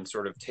to and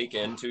sort of take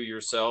into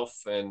yourself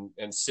and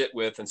sit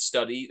with and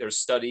study. There's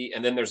study,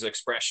 and then there's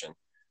expression,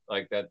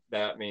 like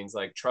that means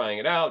like trying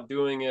it out,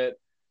 doing it,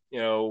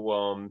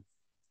 going,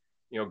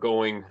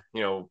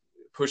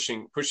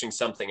 pushing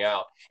something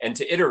out, and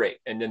to iterate.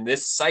 And then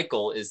this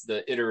cycle is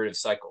the iterative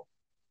cycle.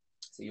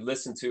 So you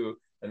listen to,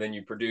 and then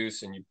you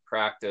produce, and you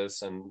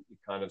practice, and you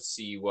kind of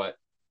see what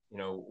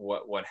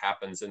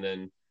happens, and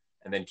then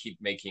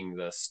keep making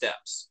the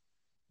steps.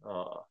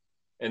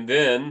 And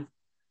then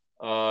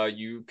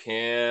you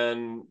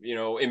can,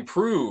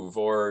 improve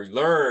or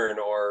learn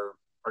or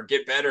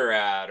get better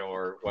at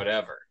or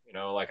whatever.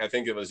 Like I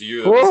think it was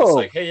you that was just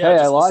like, hey,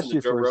 just listen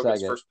to Joe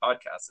Rogan's first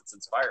podcast. It's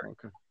inspiring.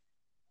 Okay.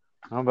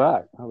 I'm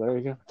back. Oh, there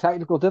you go.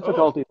 Technical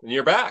difficulties. And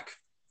you're back.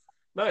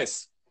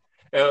 Nice.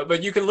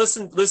 But you can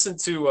listen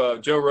to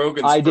Joe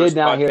Rogan's. I did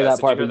not hear that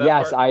part, but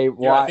yes, I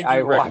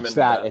watched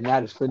that, and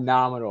that is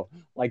phenomenal.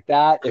 Like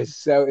that is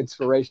so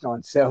inspirational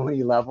on so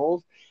many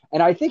levels,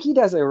 and I think he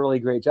does a really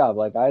great job.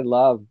 Like I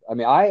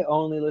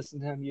only listen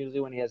to him usually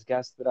when he has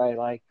guests that I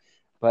like,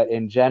 but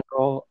in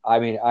general,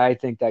 I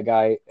think that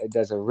guy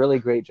does a really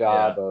great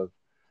job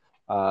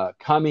of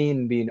coming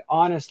and being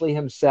honestly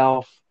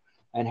himself,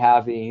 and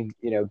having,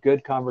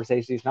 good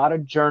conversations. He's not a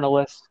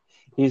journalist.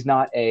 He's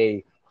not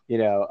a,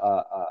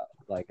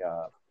 like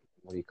a,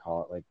 what do you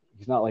call it? Like,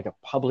 he's not like a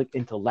public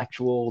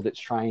intellectual that's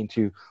trying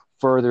to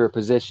further a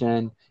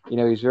position.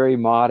 He's very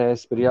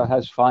modest, but he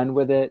has fun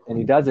with it, and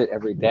he does it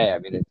every day. I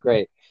mean, it's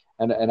great.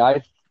 I'm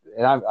a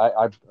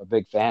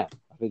big fan.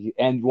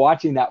 And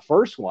watching that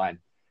first one,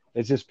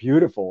 it's just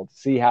beautiful to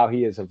see how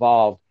he has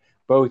evolved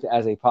both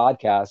as a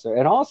podcaster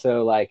and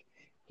also like,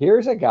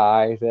 here's a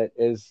guy that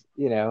is,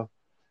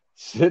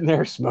 sitting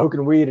there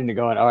smoking weed and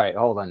going, all right,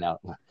 hold on now.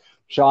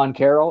 Sean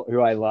Carroll,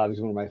 who I love, is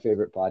one of my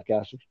favorite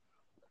podcasters,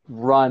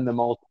 run the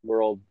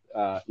multi-world,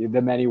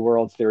 the many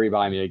worlds theory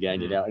by me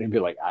again, and he'd be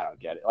like, I don't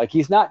get it. Like,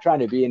 he's not trying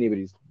to be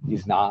anybody.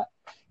 He's not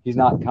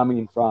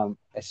coming from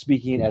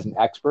speaking as an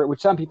expert,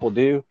 which some people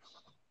do,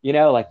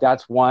 like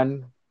that's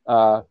one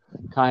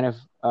kind of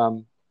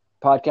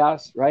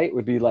podcast, right?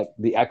 Would be like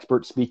the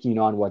expert speaking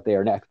on what they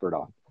are an expert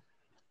on.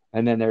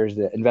 And then there's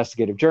the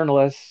investigative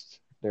journalist.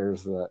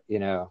 There's the,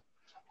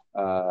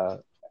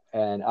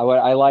 and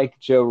I like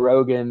Joe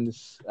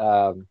Rogan's,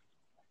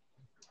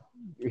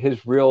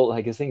 his real,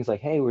 like, his thing is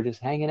like, hey, we're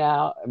just hanging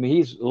out. I mean,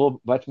 he's a little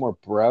much more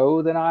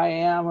bro than I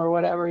am or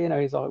whatever,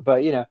 he's all,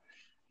 but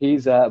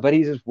he's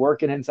just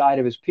working inside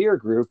of his peer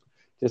group,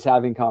 just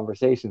having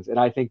conversations. And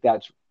I think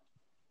that's,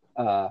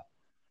 I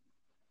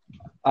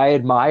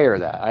admire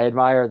that. I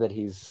admire that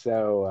he's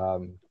so, I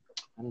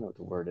don't know what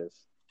the word is.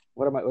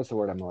 What's the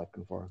word I'm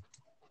looking for?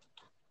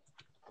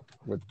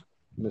 With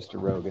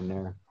Mr. Rogan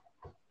there.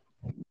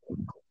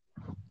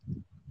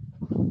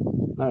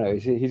 I don't know.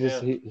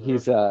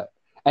 He's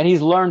and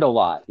he's learned a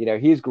lot.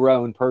 He's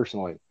grown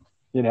personally.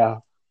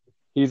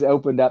 He's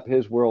opened up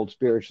his world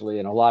spiritually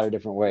in a lot of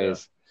different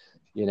ways.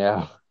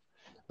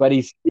 But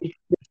he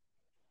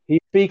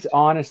speaks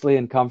honestly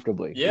and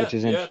comfortably, which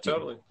is interesting. Yeah,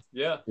 totally.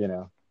 Yeah.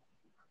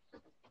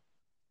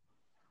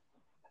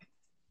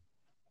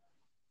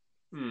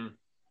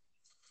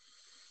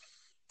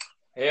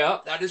 Yeah,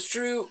 that is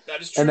true.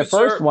 And the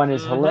first one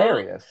is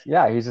hilarious.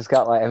 Yeah, he's just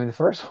got the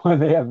first one,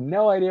 they have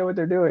no idea what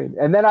they're doing.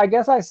 And then I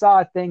guess I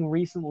saw a thing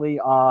recently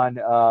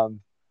on,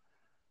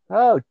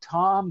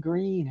 Tom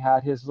Green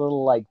had his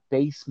little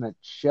basement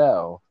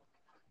show,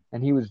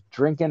 and he was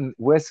drinking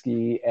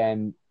whiskey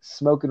and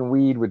smoking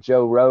weed with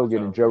Joe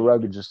Rogan, and Joe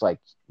Rogan just like,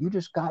 you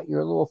just got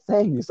your little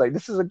thing. He's like,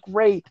 this is a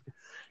great,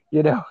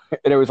 and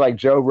it was like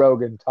Joe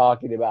Rogan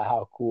talking about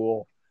how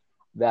cool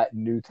that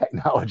new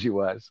technology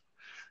was,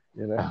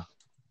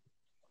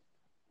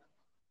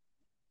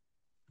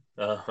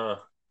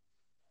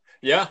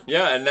 Yeah,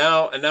 and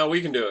now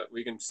we can do it.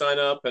 We can sign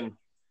up, and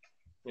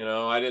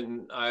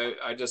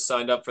I just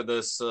signed up for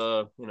this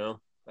an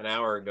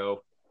hour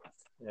ago,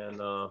 and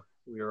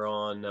we were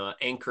on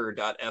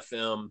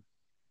anchor.fm,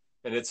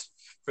 and it's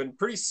been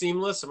pretty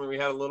seamless. I mean, we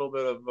had a little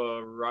bit of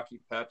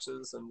rocky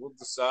patches, and we'll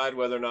decide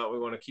whether or not we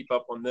want to keep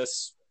up on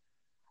this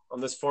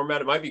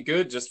format. It might be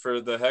good just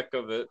for the heck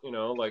of it,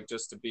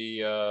 just to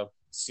be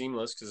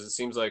seamless, because it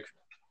seems like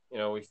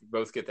we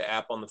both get the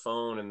app on the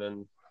phone, and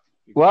then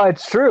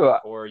it's true,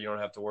 or you don't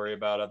have to worry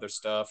about other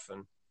stuff.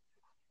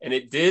 And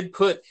it did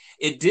do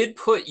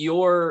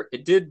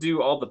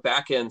all the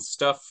back end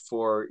stuff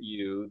for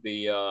you.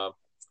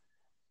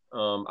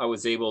 I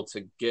was able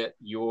to get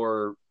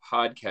your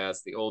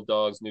podcast, the Old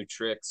Dogs New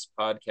Tricks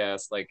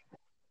podcast,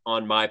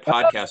 on my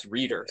podcast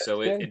reader.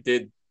 So it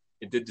did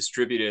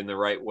distribute it in the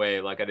right way.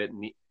 Like I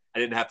didn't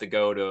have to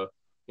go to,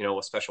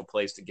 a special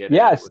place to get it.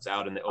 It was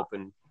out in the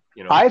open,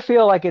 I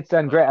feel like it's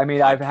done great. I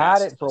mean, I've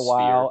had it for a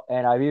while,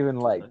 and I've even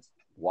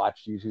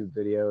watched YouTube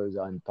videos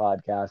on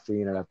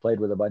podcasting, and I've played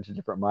with a bunch of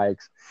different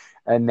mics,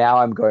 and now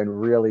I'm going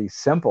really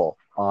simple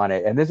on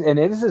it. And this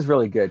is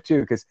really good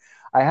too, because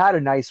I had a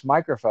nice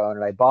microphone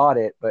and I bought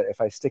it, but if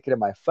I stick it in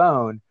my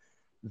phone,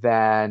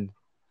 then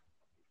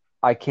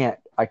I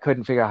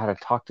couldn't figure out how to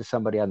talk to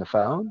somebody on the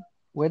phone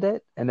with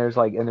it. And there's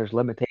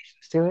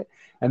limitations to it.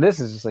 And this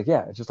is just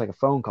it's just like a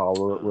phone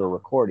call we're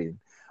recording.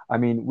 I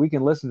mean, we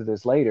can listen to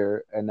this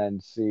later and then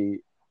see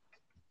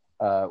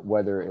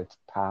whether it's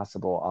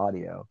passable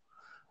audio.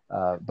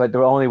 But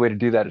the only way to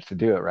do that is to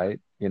do it, right?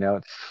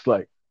 It's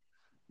like,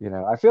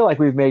 I feel like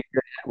we've made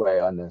good headway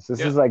on this.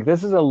 This is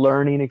a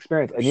learning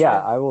experience. And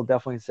I will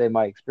definitely say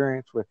my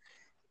experience with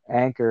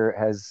Anchor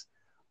has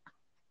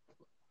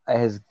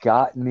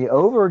gotten me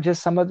over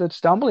just some of the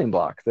stumbling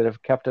blocks that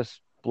have kept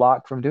us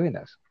blocked from doing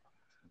this.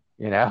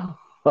 I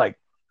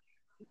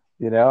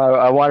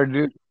wanted to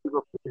do it,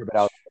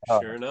 but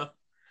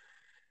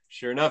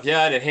Sure enough.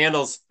 Yeah. And it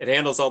handles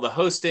all the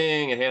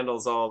hosting. It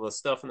handles all the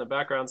stuff in the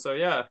background. So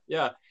yeah.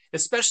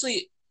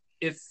 Especially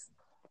if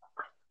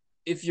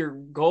your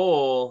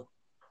goal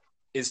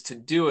is to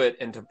do it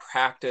and to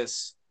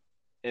practice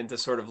and to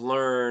sort of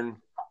learn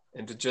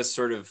and to just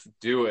sort of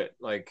do it.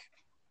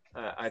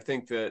 I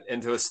think that,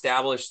 and to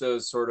establish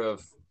those sort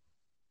of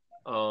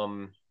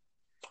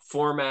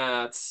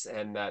formats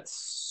and that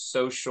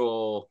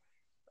social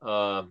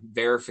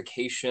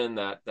verification,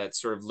 that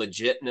sort of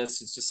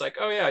legitness. It's just like,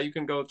 oh yeah, you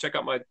can go check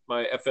out my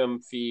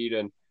FM feed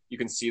and you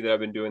can see that I've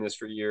been doing this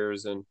for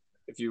years. And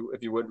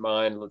if you wouldn't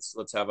mind,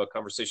 let's have a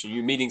conversation.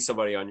 You meeting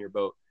somebody on your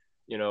boat,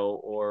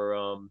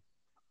 or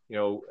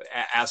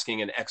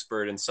asking an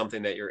expert in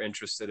something that you're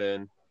interested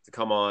in to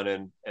come on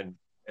and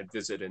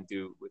visit and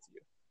do with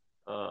you.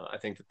 I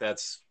think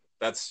that's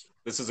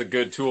this is a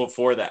good tool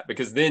for that,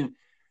 because then,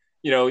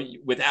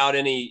 without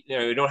any,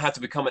 you don't have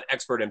to become an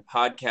expert in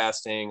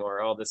podcasting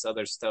or all this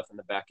other stuff in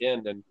the back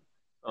end. And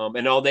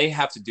all they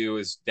have to do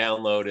is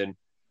download and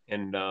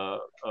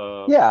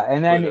yeah,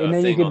 and then put a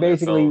you thing could on their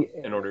phone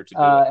basically in order to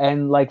do it.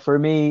 and like for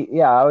me,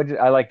 yeah,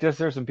 I like just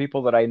there's some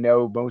people that I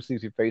know mostly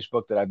through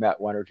Facebook that I've met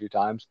one or two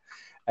times,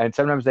 and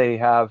sometimes they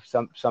have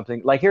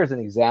something like here's an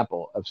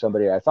example of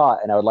somebody I thought,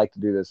 and I would like to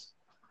do this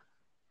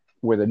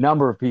with a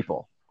number of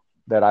people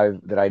that I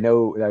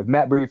know that I've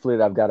met briefly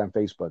that I've got on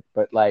Facebook,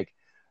 but like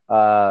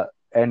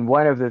and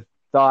one of the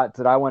thoughts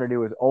that I want to do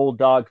with Old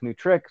Dogs New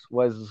Tricks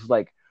was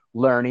like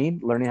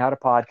learning how to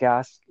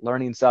podcast,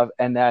 learning stuff,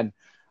 and then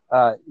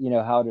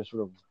how to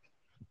sort of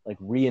like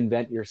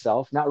reinvent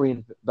yourself, not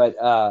reinvent, but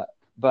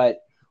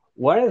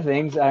one of the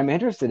things I'm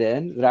interested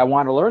in that I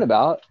want to learn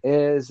about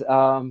is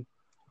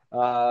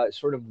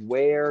sort of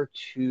where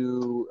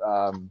to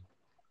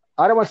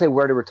I don't want to say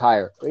where to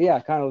retire, but yeah,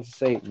 kind of let's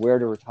say where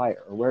to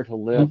retire or where to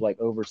live like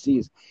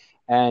overseas.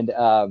 And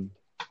I'm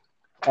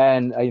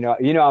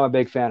a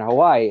big fan of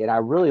Hawaii, and I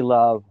really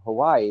love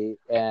Hawaii,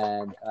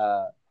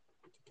 but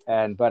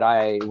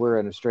we're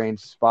in a strange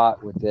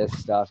spot with this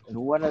stuff. And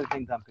one of the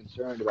things I'm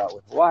concerned about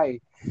with Hawaii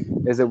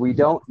is that we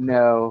don't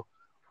know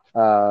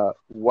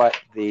what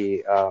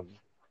the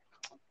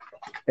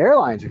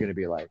airlines are going to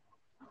be like.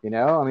 I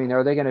mean,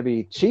 are they going to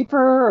be cheaper?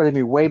 Or are they going to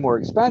be way more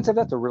expensive?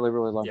 That's a really,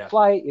 really long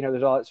flight.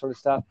 There's all that sort of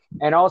stuff.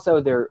 And also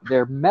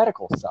their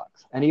medical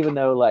sucks. And even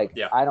though I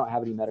don't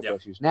have any medical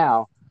issues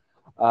now,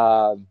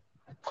 I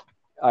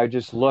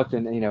just looked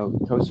and,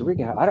 Costa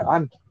Rica,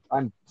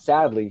 I'm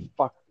sadly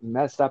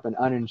messed up and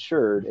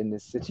uninsured in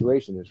this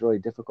situation. It's really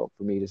difficult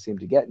for me to seem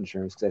to get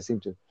insurance because I seem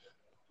to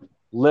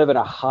live in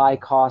a high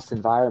cost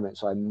environment.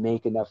 So I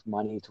make enough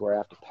money to where I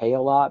have to pay a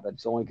lot, but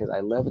it's only because I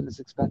live in this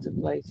expensive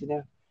place,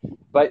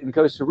 But in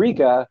Costa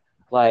Rica,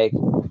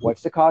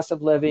 what's the cost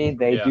of living?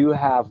 They do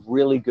have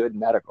really good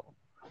medical.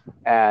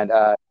 And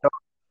I'll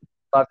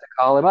have to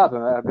call him up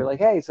and I'll be like,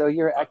 hey, so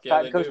you're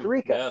expat in Costa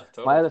Rica. Yeah,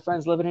 totally. My other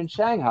friend's living in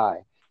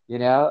Shanghai,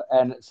 and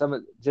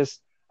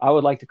I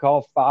would like to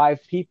call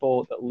 5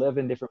 people that live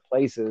in different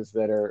places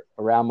that are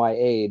around my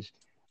age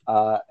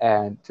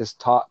and just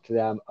talk to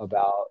them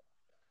about,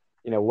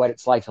 what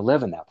it's like to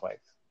live in that place.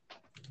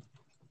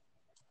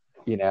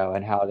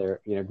 And how they're,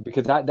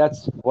 because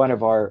that's one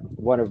of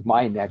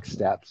my next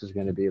steps is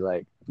going to be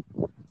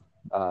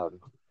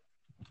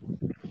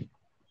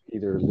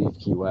either leave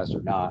Key West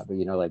or not, but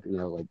like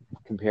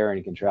comparing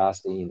and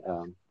contrasting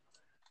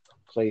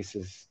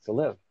places to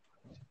live.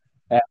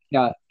 And,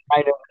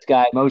 I know this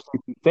guy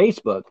mostly through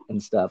Facebook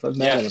and stuff. I've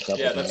met him a couple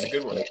times. Yeah, that's a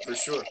good one for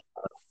sure.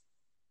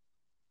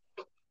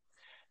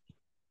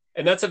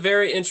 And that's a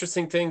very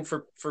interesting thing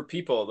for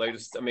people.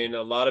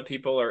 A lot of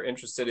people are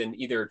interested in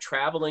either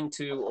traveling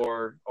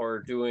to or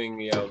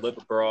doing, live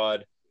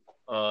abroad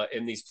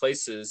in these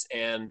places.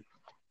 And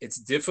it's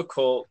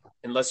difficult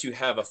unless you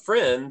have a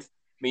friend.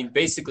 I mean,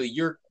 basically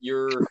you're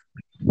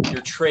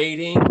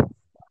trading,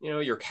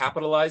 you're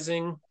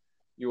capitalizing,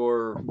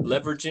 you're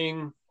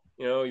leveraging,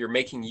 you're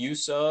making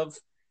use of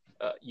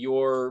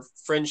your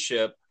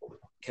friendship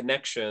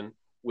connection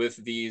with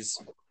these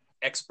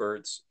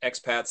expats,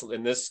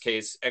 in this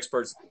case,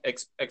 expats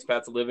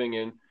living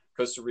in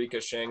Costa Rica,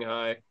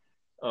 Shanghai,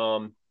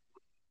 and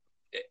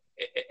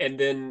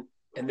then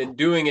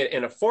doing it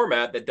in a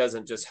format that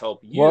doesn't just help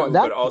you,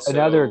 but also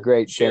another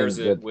great shares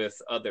thing it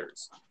with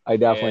others. I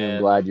definitely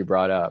am glad you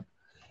brought up.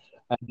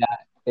 And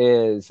that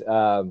is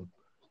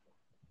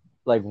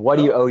what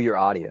do you owe your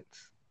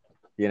audience?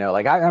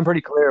 I'm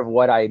pretty clear of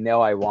what I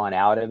know I want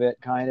out of it,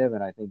 kind of,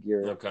 and I think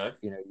you're okay.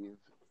 You've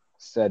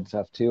said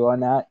stuff too on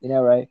that,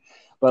 right?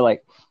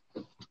 But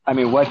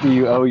what do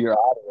you owe your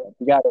audience?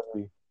 You got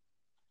to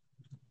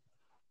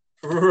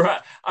right.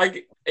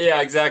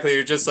 Yeah, exactly.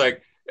 You're just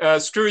like,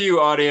 screw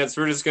you, audience.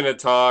 We're just gonna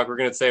talk. We're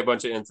gonna say a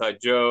bunch of inside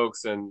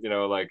jokes, and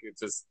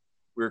it's just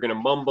we're gonna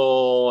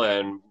mumble,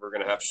 and we're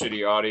gonna have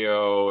shitty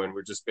audio, and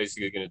we're just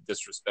basically gonna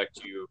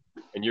disrespect you,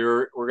 and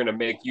we're gonna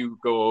make you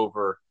go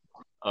over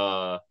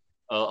a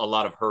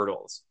lot of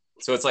hurdles.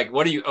 So it's like,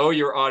 what do you owe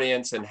your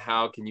audience, and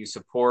how can you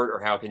support, or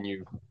how can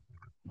you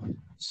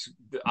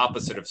the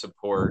opposite of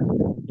support?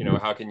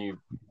 How can you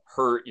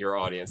hurt your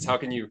audience? How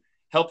can you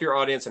help your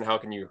audience, and how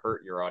can you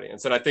hurt your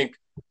audience? And I think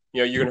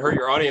you can hurt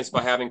your audience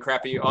by having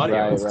crappy audio.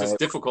 Right, it's just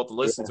difficult to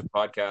listen to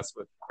podcasts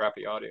with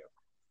crappy audio.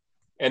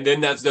 And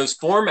then those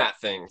format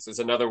things is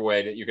another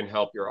way that you can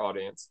help your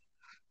audience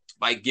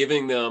by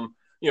giving them,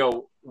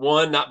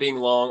 one, not being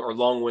long or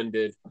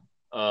long-winded,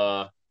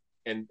 and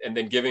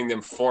then giving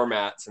them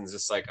formats, and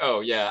just like, oh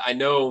yeah, I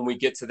know when we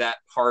get to that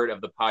part of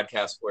the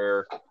podcast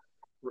where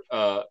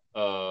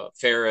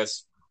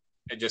Ferris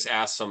just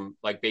asked some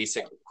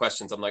basic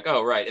questions, I'm like,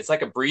 oh right, it's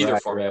like a breather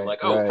for me. I'm like,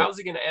 oh, how's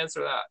he going to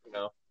answer that?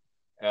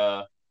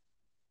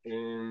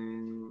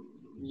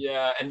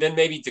 yeah, and then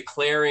maybe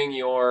declaring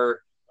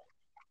your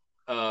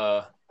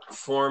uh,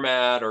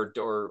 format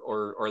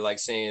or like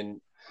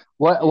saying,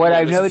 What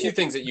I've there's a few noticed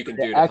things that you can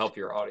the do to help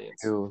your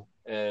audience, extra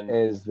and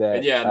is that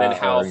and then or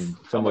how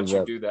some of much you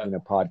the do that.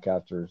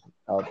 podcasters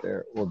out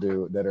there will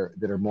do that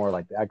are more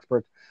like the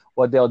experts.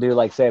 What they'll do,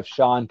 like say if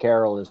Sean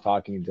Carroll is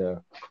talking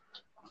to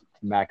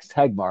Max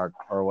Tegmark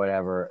or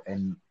whatever,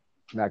 and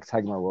Max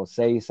Tegmark will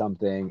say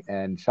something,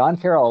 and Sean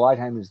Carroll a lot of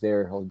times is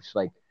there. He'll just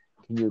like,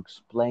 can you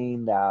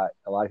explain that?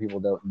 A lot of people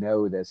don't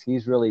know this. He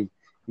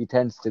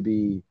tends to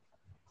be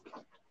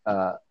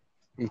uh,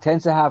 he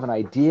tends to have an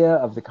idea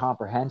of the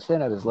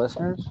comprehension of his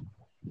listeners,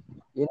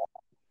 you know?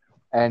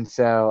 And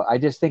so I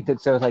just think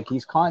that, so like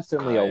he's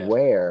constantly Yeah.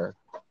 aware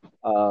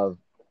of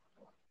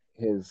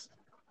his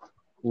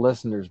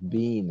listeners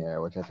being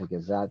there, which I think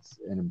is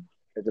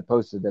as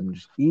opposed to them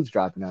just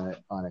eavesdropping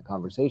on a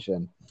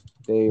conversation,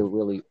 they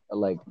really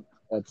like,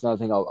 that's another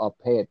thing I'll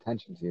pay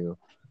attention to,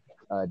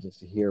 just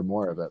to hear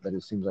more of it. But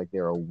it seems like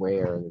they're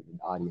aware that an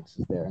audience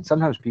is there, and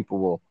sometimes people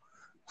will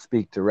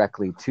speak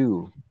directly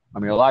to. I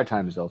mean, a lot of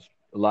times a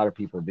lot of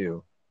people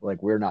do.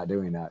 Like we're not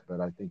doing that,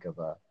 but I think of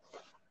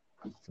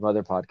some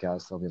other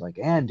podcasts. They'll be like,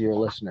 "And dear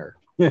listener,"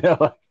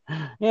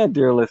 "And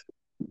dear listener,"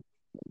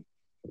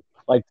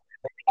 like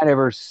kind of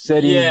are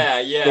sitting Yeah,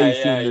 yeah, yeah,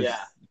 facing yeah, this yeah.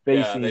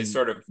 They facing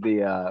sort of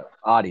the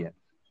audience,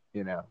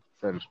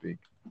 so to speak.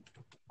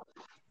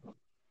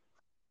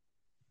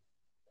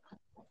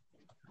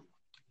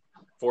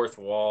 fourth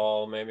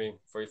wall, maybe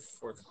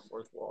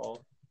fourth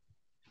wall,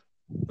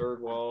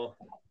 third wall,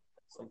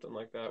 something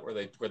like that, where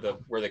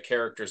the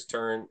characters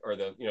turn, or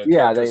the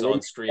Yeah, characters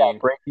on screen,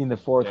 breaking the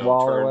fourth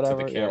wall or turn to the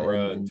whatever. Yeah,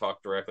 camera and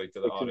talk directly to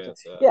the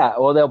audience. yeah.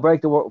 Well, they'll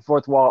break the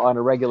fourth wall on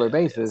a regular Yeah,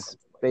 basis, something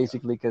like that.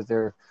 basically, because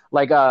they're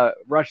like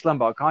Rush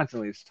Limbaugh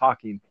constantly is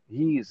talking.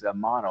 He's a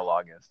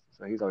monologuist,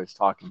 so he's always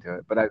talking to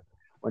it. But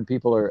when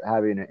people are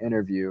having an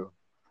interview,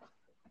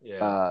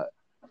 Yeah, uh,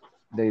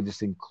 they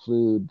just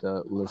include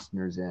the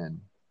listeners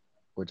in,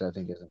 which I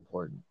think is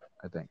important.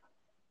 I think,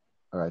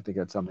 or I think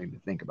that's something to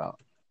think about.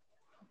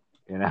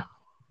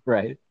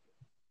 Right?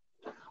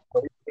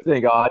 What do you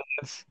think,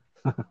 audience?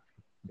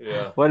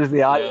 yeah, What does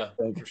the audience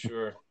yeah, think? for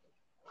sure.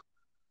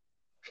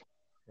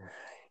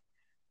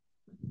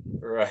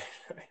 Right.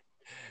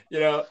 You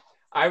know,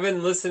 I've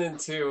been listening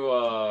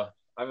to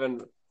I've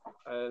been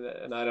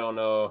and I don't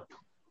know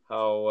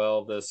how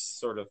well this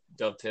sort of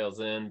dovetails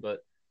in, but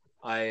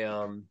I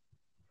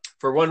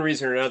for one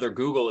reason or another,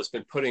 Google has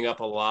been putting up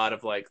a lot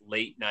of like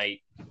late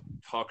night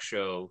talk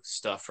show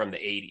stuff from the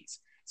 80s.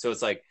 So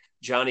it's like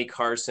Johnny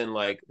Carson,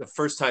 like the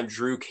first time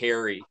Drew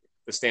Carey,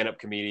 the stand-up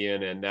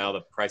comedian and now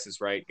the Price is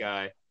Right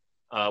guy,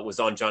 was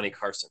on Johnny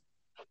Carson.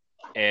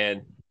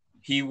 And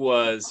he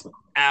was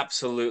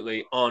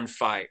absolutely on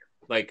fire.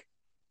 Like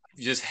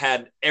just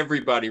had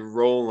everybody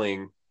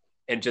rolling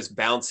and just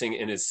bouncing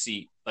in his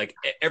seat. Like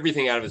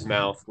everything out of his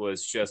mouth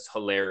was just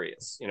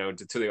hilarious,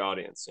 to the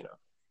audience.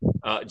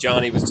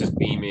 Johnny was just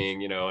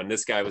beaming, and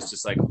this guy was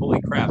just like, holy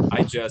crap,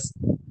 I just,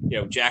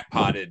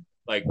 jackpotted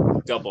like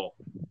double,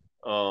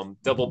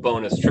 double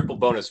bonus, triple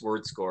bonus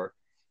word score.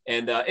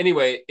 And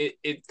anyway,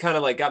 it kind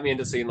of like got me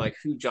into seeing like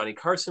who Johnny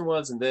Carson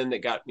was. And then it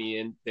got me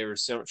in, they were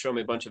showing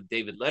me a bunch of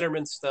David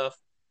Letterman stuff.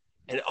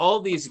 And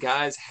all these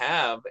guys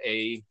have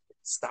a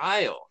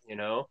style.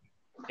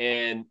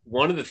 And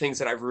one of the things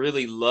that I've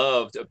really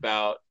loved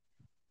about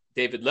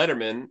David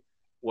Letterman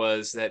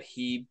was that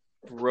he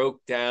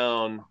broke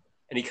down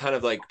and he kind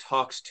of like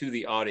talks to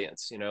the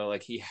audience,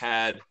 like he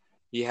had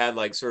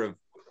like sort of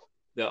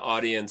the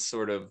audience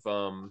sort of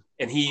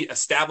and he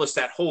established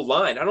that whole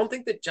line. I don't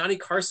think that Johnny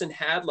Carson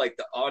had like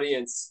the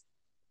audience,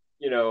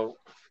 you know,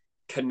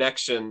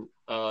 connection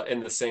in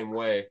the same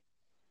way.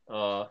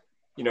 Uh,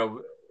 you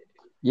know,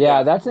 Yeah,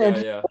 yeah, that's an yeah,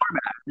 interesting.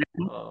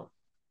 yeah. Uh,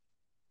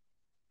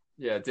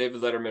 yeah,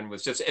 David Letterman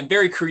was just and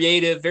very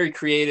creative, very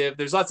creative.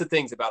 There's lots of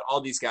things about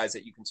all these guys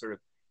that you can sort of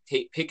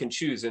pick and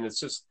choose, and it's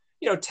just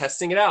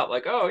testing it out.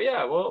 Like, oh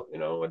yeah, well,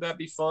 would that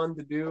be fun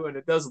to do? And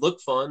it does look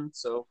fun,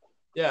 so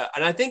yeah.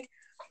 And I think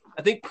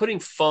putting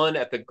fun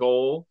at the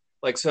goal,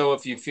 like so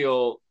if you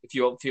feel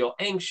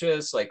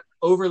anxious, like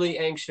overly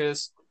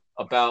anxious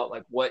about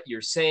like what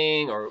you're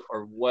saying or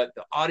what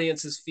the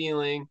audience is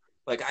feeling,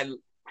 like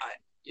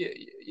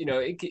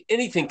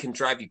anything can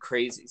drive you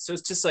crazy. So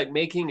it's just like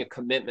making a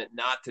commitment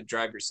not to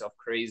drive yourself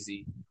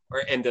crazy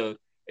or and to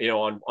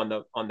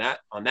on that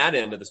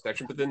end of the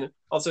spectrum, but then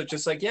also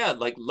just like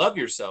like love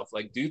yourself,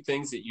 like do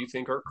things that you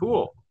think are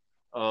cool.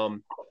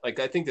 Like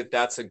I think that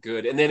that's a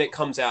good, and then it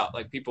comes out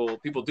like people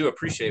do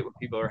appreciate when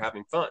people are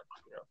having fun.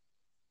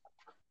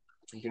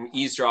 You can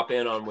eavesdrop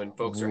in on when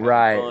folks are having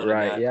Right, fun, and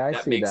right. that Yeah, I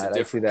that see makes a that.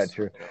 I see that difference.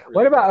 true. It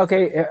What really about, does.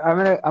 okay,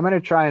 I'm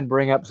gonna try and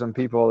bring up some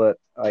people that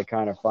I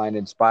kind of find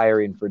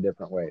inspiring for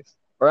different ways.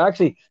 Or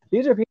actually,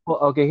 these are people,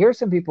 okay, here's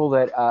some people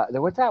that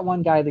what's that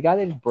one guy, the guy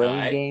that did All Brain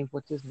right. Games,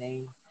 what's his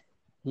name?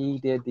 He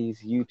did these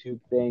YouTube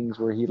things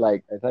where he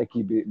like, I think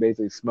he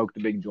basically smoked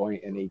a big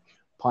joint and he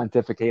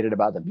pontificated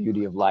about the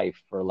beauty of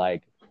life for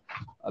like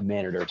a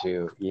minute or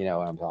two. You know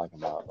what I'm talking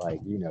about?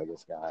 Like,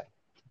 this guy.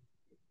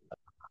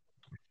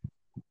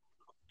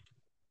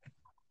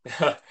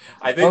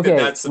 I think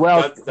that Okay,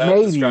 well, that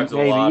describes a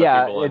maybe, lot of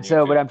yeah. people on And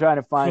so, but YouTube. I'm trying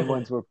to find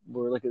ones where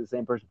we're looking at the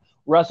same person.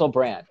 Russell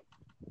Brand.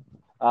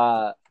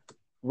 Uh,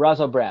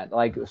 Russell Brand,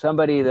 like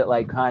somebody that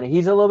like kind of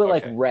he's a little bit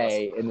like Okay, Russell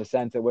Ray Brand. in the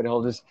sense that what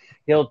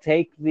he'll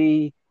take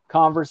the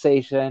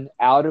conversation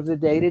out of the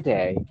day to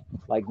day,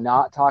 like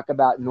not talk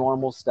about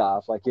normal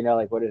stuff, like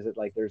like what is it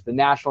like? There's the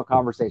national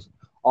conversation.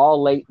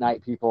 All late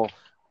night people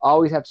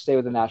always have to stay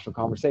with the national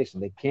conversation.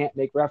 They can't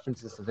make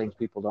references to things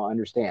people don't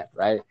understand,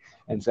 right?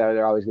 And so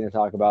they're always going to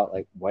talk about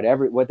like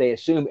what they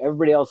assume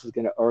everybody else is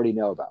going to already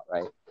know about,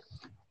 right?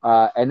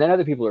 And then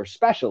other people are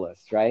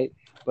specialists, right?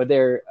 But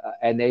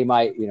and they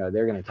might,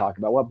 they're going to talk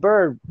about what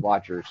bird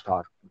watchers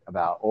talk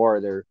about,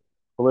 or they're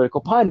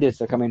political pundits.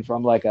 They're coming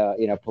from like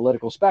a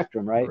political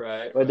spectrum, right?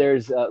 Right, But right.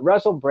 there's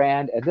Russell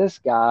Brand, and this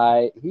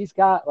guy, he's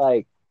got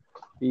like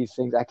these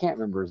things. I can't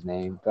remember his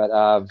name,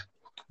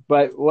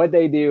 but what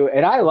they do,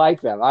 and I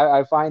like them.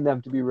 I find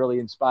them to be really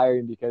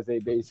inspiring because they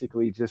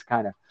basically just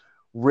kind of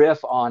riff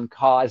on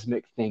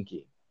cosmic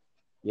thinking,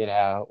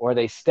 or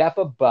they step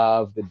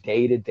above the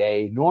day to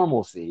day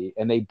normalcy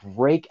and they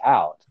break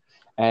out.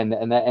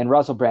 And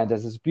Russell Brand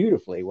does this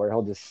beautifully, where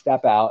he'll just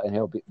step out and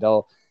he'll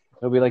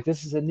be like,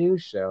 "This is a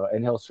news show,"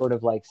 and he'll sort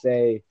of like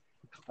say,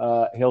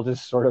 he'll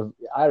just sort of,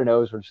 I don't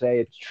know, sort of say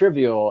it's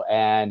trivial,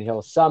 and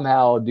he'll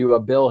somehow do a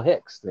Bill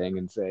Hicks thing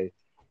and say,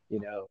 you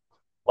know,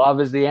 love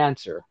is the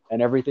answer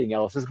and everything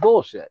else is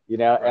bullshit, and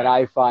Right.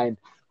 I find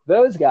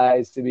those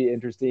guys to be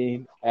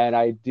interesting, and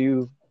I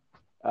do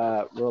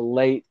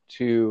relate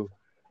to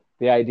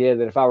the idea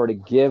that if I were to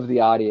give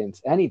the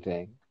audience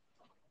anything,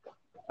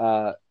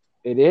 uh,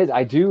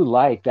 I do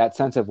like that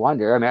sense of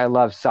wonder. I mean, I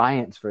love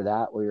science for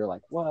that, where you're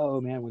like, whoa,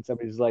 man, when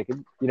somebody's like,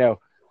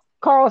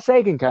 Carl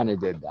Sagan kind of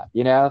did that,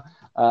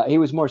 he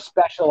was more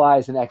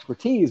specialized in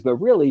expertise, but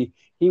really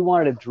he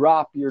wanted to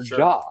drop your Sure.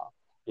 jaw,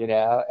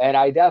 and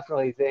I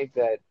definitely think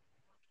that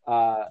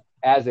uh,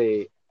 as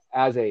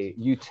a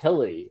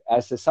utility,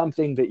 as to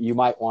something that you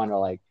might want to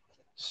like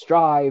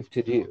strive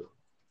to do,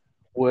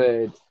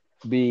 would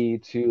be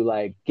to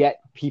like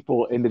get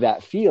people into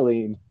that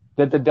feeling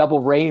that the double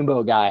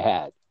rainbow guy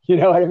had. You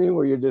know what I mean?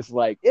 Where you're just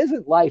like,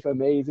 isn't life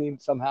amazing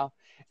somehow?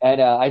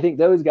 And I think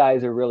those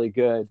guys are really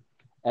good.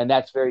 And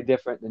that's very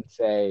different than,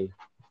 say,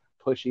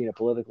 pushing a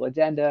political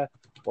agenda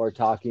or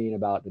talking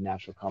about the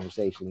national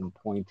conversation and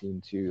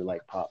pointing to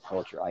like pop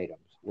culture items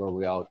where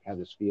we all have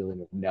this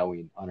feeling of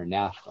knowing on a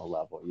national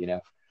level.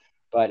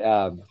 But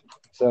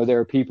so there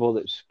are people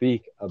that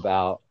speak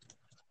about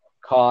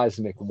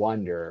cosmic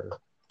wonder,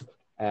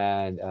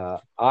 and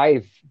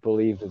I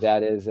believe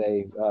that is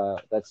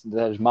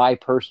that is my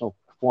personal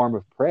form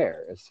of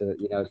prayer, is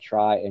to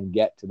try and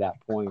get to that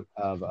point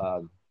of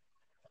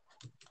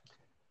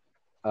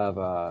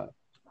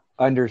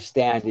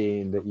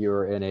understanding that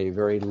you're in a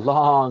very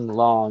long,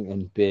 long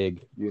and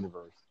big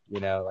universe.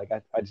 Like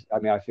I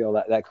mean, I feel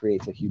that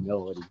creates a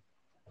humility.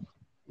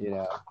 You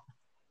know,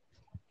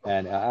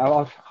 and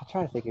I'll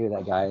try to think of who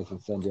that guy is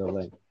and send you a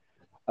link.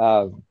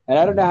 And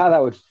I don't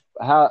know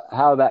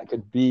how that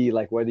could be,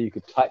 like whether you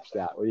could touch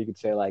that, where you could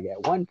say like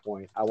at one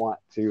point I want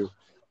to,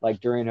 like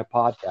during a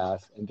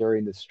podcast and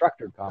during the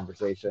structured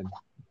conversation,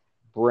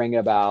 bring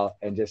about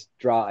and just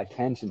draw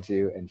attention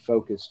to and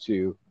focus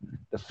to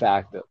the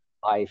fact that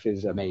life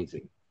is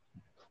amazing.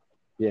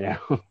 You know,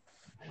 you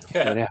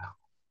Yeah. know,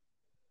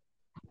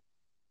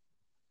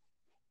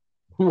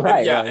 And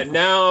right, yeah, right. and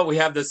now we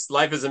have this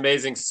 "Life is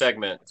Amazing"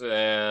 segment,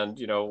 and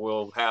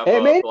we'll have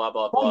It may be blah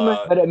blah a moment,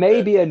 blah, but it may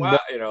and be a no.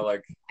 wow,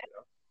 like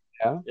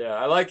You know? yeah,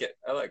 I like it.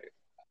 I like it.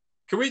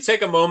 Can we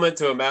take a moment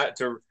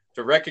to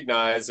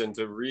recognize and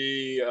to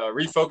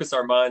refocus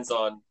our minds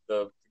on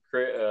the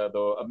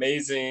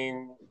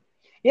amazing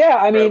Yeah,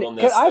 I mean,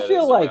 'cause incredibleness I that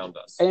feel is like around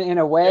us? in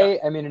a Yeah,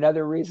 way, I mean,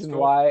 another it's reason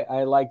cool. why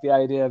I like the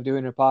idea of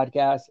doing a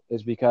podcast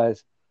is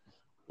because,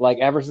 like,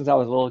 ever since I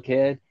was a little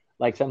kid,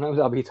 like sometimes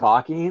I'll be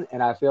talking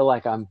and I feel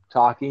like I'm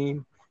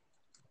talking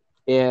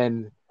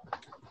in,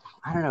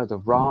 I don't know, the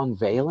wrong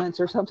valence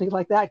or something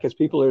like that. Because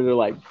people are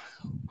like,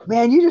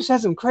 "Man, you just said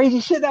some crazy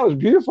shit. That was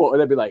beautiful,"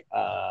 and they'd be like,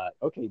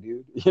 okay,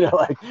 dude,"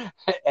 like,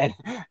 and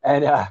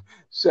and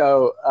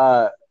so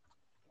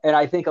and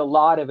I think a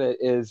lot of it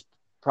is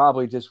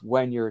probably just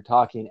when you're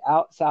talking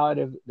outside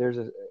of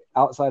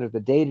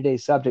the day to day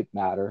subject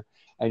matter,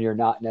 and you're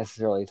not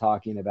necessarily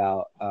talking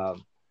about uh,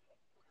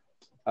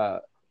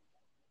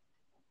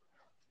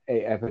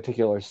 a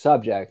particular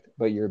subject,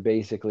 but you're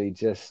basically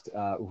just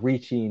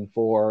reaching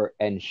for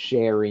and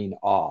sharing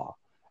awe,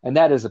 and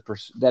that is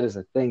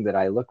a thing that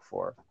I look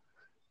for.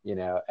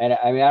 And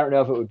I mean, I don't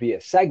know if it would be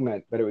a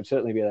segment, but it would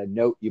certainly be a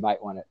note you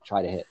might want to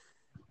try to hit.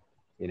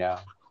 You know,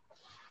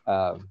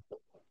 um,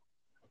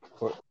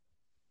 or,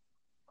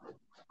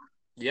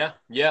 Yeah,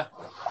 yeah,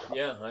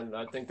 yeah.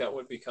 I think that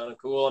would be kind of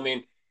cool. I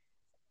mean,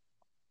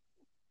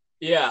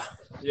 yeah,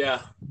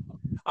 yeah.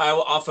 I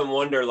often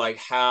wonder like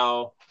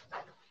how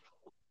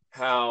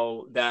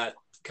that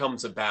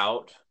comes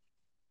about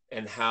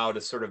and how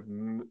to sort of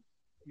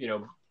you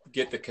know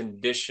get the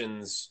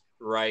conditions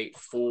right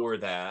for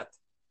that.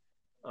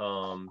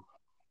 Um,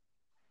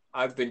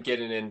 I've been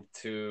getting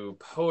into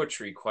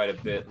poetry quite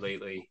a bit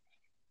lately,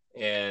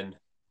 and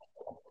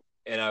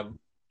and I'm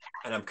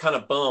kind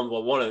of bummed.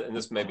 Well, and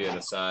this may be an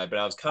aside, but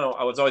I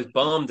was always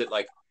bummed at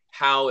like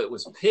how it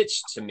was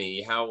pitched to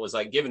me, how it was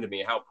like given to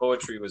me, how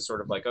poetry was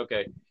sort of like,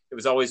 okay, it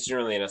was always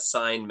generally an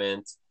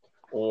assignment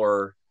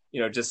or,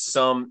 just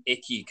some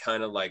icky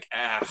kind of like,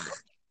 kind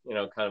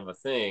of a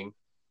thing.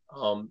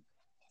 Um,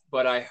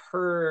 but I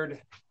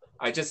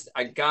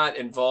got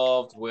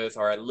involved with,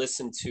 or I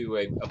listened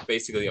to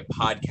basically a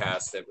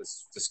podcast that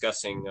was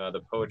discussing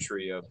the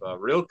poetry of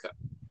Rilke,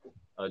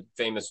 a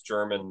famous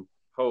German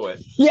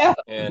poet. Yeah.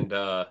 And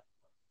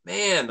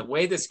man, the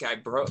way this guy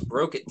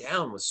broke it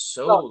down was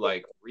so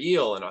like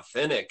real and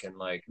authentic, and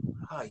like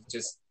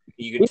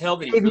you could tell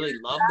that he really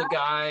loved the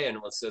guy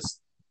and was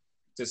just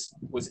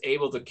was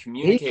able to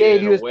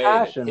communicate it in a way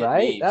passion, that hit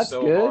right? me That's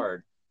so good.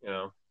 hard,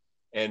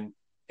 and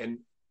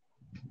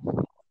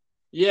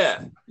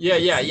yeah.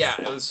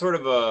 It was sort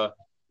of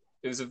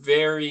it was a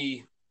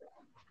very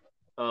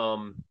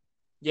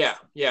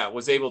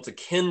was able to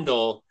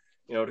kindle,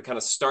 to kind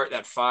of start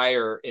that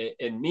fire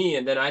in me.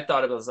 And then I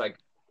thought it was like,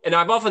 and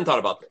I've often thought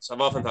about this.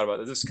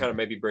 This kind of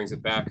maybe brings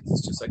it back.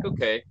 It's just like,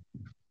 okay,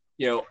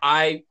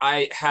 I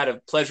had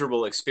a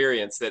pleasurable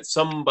experience that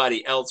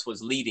somebody else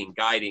was leading,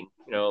 guiding,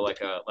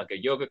 like a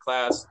yoga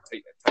class,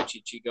 Tai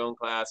Chi Qigong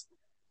class,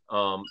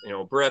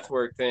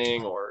 breathwork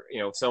thing, or,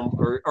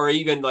 or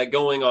even like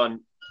going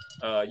on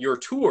your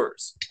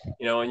tours,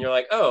 and you're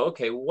like, oh,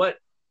 okay,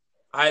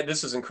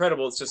 this is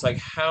incredible. It's just like,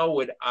 how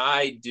would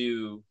I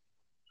do,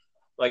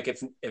 like,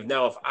 if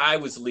I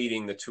was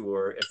leading the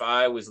tour, if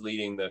I was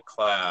leading the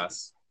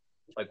class,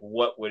 like,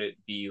 what would it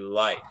be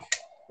like?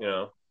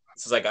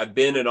 It's like, I've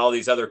been in all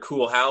these other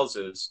cool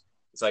houses.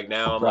 It's like,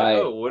 now I'm like,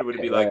 oh, what would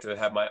it be like to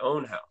have my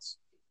own house,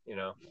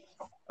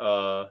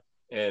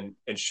 and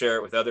share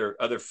it with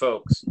other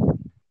folks.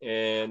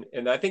 And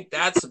I think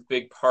that's a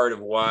big part of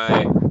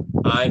why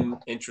I'm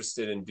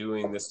interested in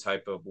doing this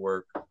type of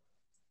work.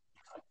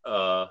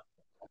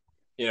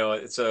 It's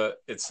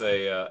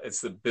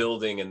the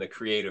building and the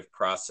creative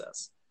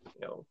process.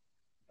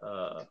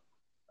 I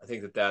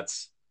think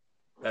that's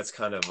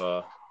kind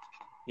of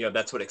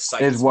that's what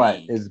excites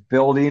me. Is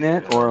building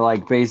it, or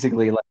like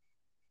basically like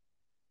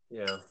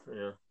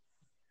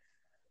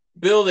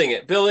building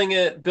it,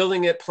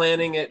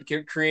 planning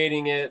it,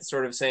 creating it,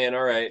 sort of saying,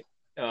 all right.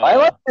 I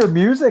like your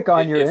music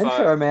on your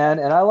intro, man,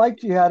 and I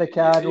liked you had a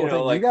casual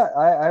thing. Like,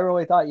 I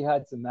really thought you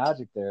had some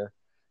magic there.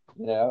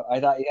 I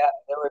thought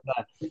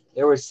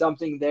there was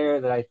something there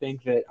that I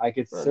think that I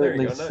could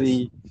certainly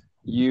see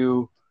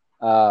you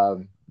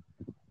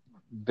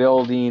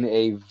building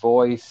a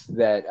voice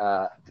that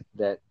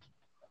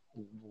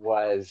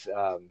was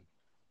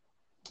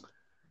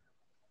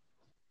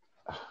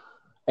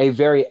a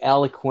very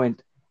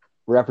eloquent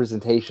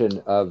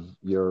representation of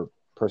your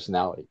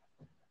personality.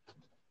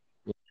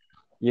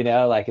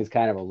 Like it's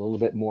kind of a little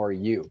bit more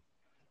you.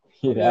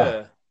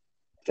 Yeah.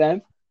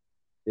 Sense?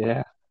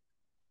 Yeah.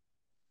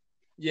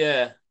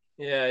 Yeah.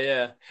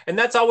 And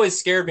that's always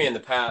scared me in the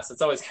past.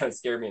 It's always kind of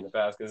scared me in the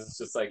past, because it's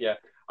just like,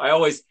 I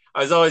was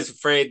always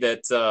afraid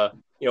that,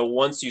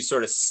 once you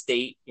sort of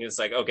state, it's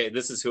like, okay,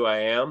 this is who I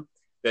am,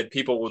 that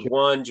people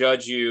would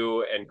judge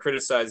you and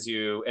criticize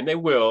you, and they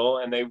will,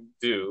 and they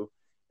do.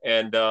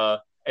 And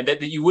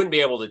that you wouldn't be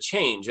able to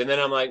change. And then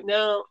I'm like,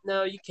 no,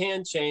 you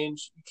can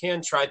change. You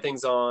can try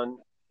things on,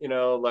 and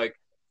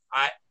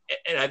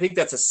I think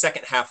that's a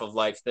second half of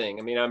life thing.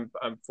 I mean, I'm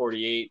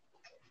 48,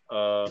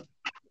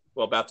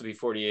 about to be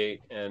 48.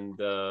 And,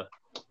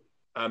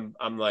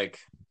 I'm like,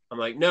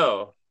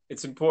 no,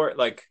 it's important.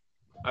 Like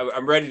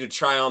I'm ready to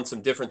try on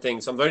some different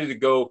things. I'm ready to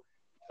go,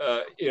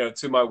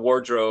 to my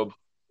wardrobe,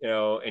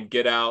 and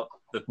get out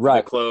the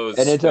clothes.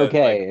 And it's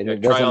okay. And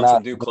it try on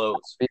some new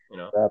clothes,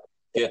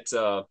 get,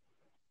 try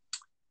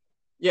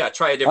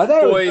a different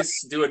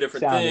voice, do a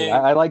different thing.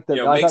 I like the,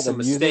 make thought some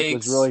the music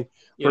mistakes. was really,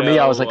 for me,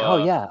 I was like,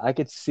 oh yeah, I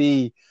could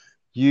see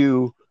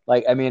you.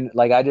 Like, I mean,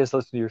 like I just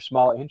listened to your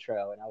small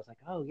intro and I was like,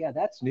 oh yeah,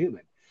 that's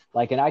Newman.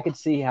 Like, and I could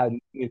see how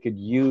you could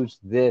use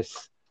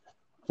this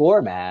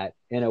format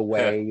in a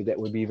way that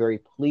would be very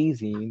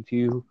pleasing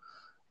to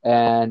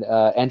and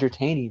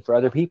entertaining for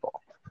other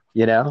people.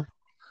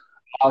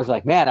 I was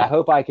like, man, I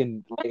hope I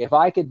can, if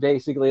I could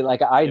basically,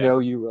 like, I know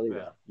you really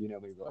well. You know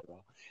me really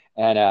well.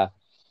 And,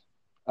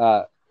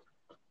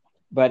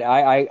 but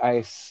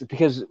I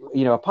because, a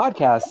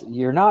podcast,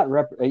 you're not,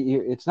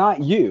 it's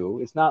not you.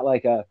 It's not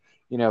like a,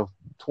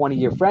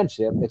 20-year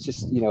friendship. It's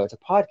just, it's a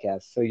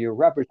podcast. So you're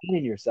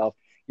representing yourself.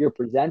 You're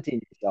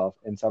presenting yourself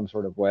in some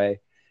sort of way.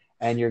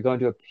 And you're going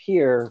to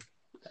appear,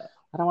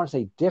 I don't want to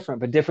say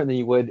different, but different than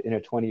you would in a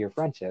 20-year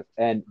friendship.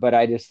 But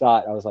I just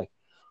thought, I was like,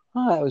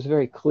 oh, that was a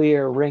very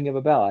clear ring of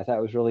a bell. I thought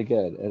it was really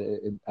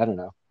good. I don't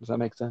know. Does that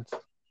make sense?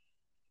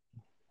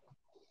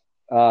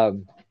 Yeah,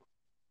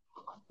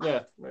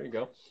 there you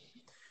go.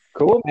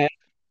 Cool, man.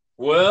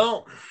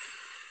 Well,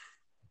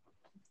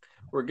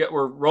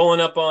 we're rolling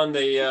up on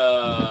the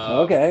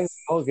okay.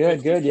 Oh,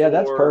 good. Yeah,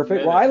 that's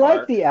perfect. Well, I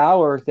like the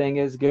hour thing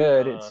is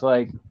good. It's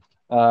like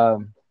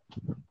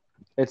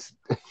it's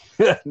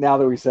now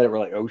that we said it, we're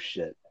like, oh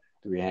shit,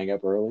 do we hang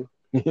up early?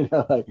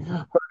 Like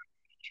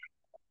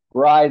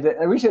ride.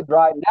 We should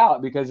ride it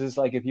out because it's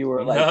like if you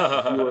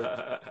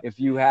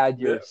had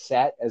Yeah. your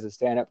set as a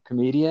stand up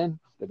comedian,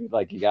 they'd be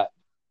like, you got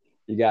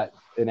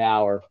an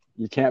hour.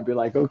 You can't be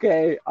like,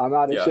 okay, I'm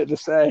out of Yeah. shit to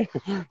say.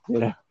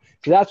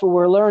 So that's what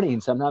we're learning.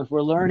 Sometimes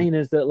we're learning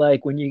is that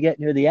like when you get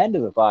near the end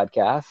of the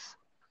podcast,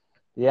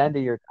 the end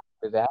of your time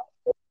with that,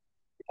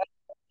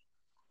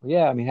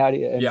 yeah, I mean, how do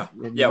you, Yeah.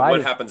 and you Yeah. might What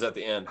have, happens at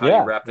the end? How do you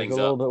yeah, wrap there's a things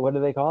little up? bit, what do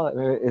they call it?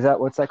 Is that,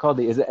 what's that called?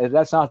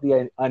 That's not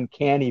the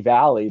uncanny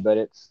valley, but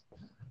it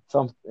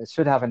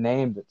should have a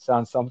name that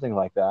sounds something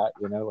like that,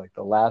 like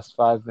the last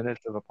 5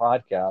 minutes of a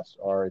podcast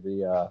are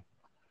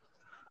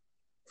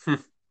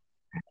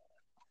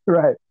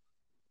right.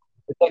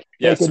 It's like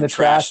Yeah. taking the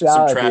trash Some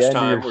out at the trash end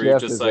of your time where you're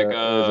shift just as like, a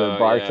yeah, we're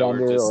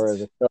bartender or as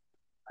just, a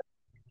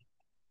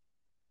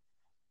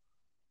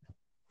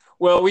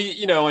well, on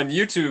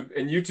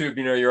YouTube,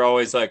 you're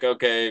always like,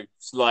 okay,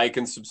 like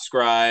and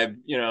subscribe,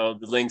 the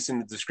links in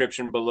the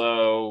description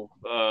below,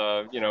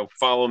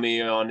 follow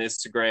me on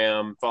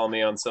Instagram, follow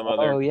me on some oh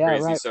other yeah,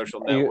 crazy right.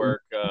 social You,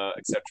 network,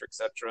 et cetera, et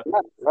cetera. yeah,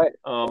 right.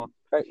 Um,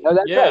 Right. No,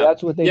 that's right. yeah.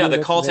 That's what they Yeah. do.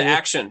 The call to They,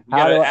 action. You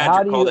got to add how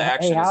your do call you, to hey,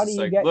 action is just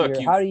like, look,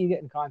 how do you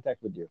get in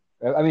contact with you?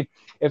 I mean,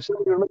 if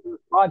somebody were listening to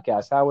this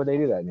podcast, how would they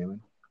do that, Newman?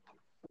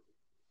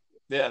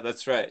 yeah,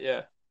 that's right.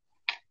 Yeah.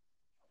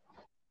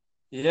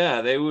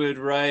 Yeah, they would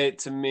write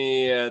to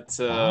me at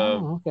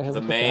Oh, okay. the Look at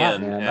that,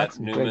 man man. at That's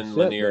some good shit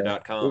there.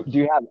 newmanlanier.com. Do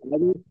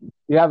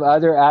you have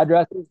other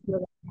addresses?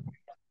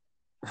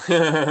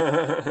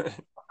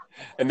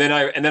 And then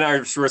I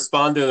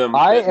respond to them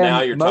I that now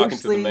am you're talking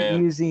to the mostly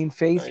man. using Now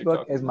you're Facebook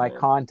talking as to the my man.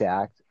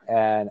 contact,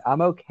 and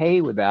I'm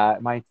okay with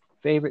that. My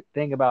favorite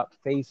thing about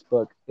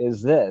Facebook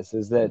is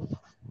that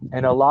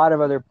in a lot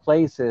of other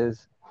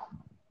places,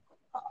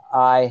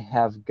 I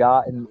have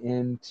gotten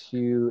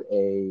into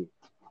a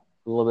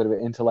little bit of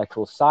an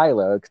intellectual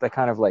silo because I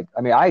kind of like,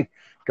 I mean, I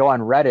go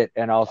on Reddit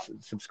and I'll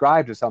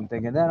subscribe to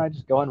something and then I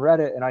just go on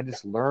Reddit and I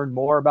just learn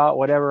more about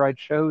whatever I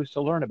chose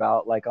to learn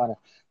about, like on a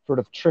sort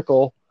of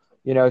trickle,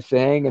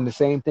 thing. And the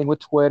same thing with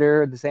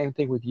Twitter, the same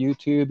thing with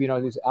YouTube,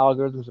 these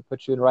algorithms that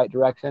put you in the right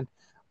direction.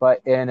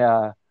 But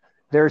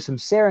there's some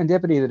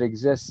serendipity that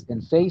exists in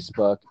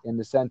Facebook in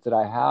the sense that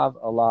I have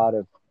a lot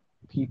of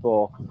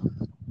people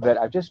that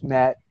I've just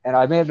met and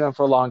I've known them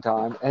for a long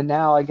time. And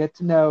now I get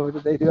to know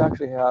that they do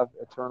actually have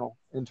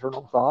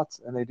internal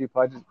thoughts and they do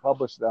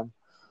publish them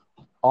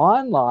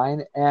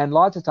online. And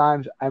lots of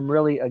times I'm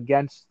really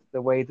against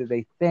the way that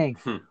they think.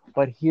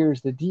 But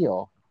here's the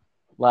deal.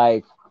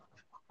 Like,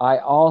 I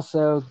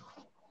also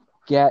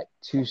get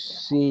to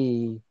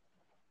see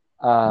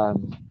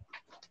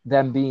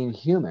them being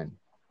human,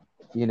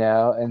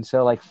 and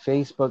so like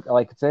Facebook,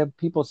 like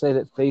people say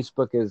that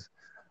Facebook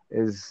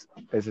is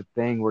a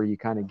thing where you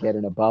kind of get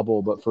in a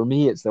bubble, but for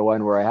me it's the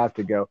one where I have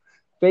to go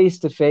face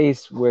to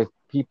face with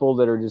people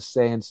that are just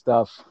saying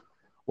stuff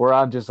where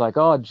I'm just like,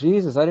 oh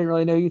Jesus, I didn't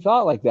really know you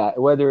thought like that.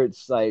 Whether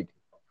it's like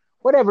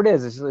whatever it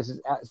is, it's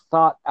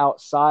thought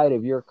outside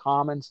of your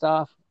common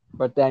stuff,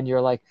 but then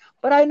you're like,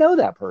 but I know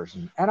that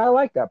person and I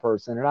like that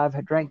person and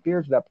I've drank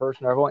beers with that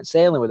person or I went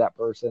sailing with that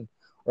person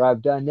or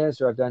I've done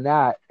this or I've done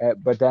that.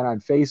 But then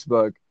on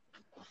Facebook,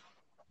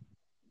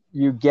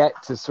 you get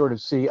to sort of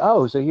see,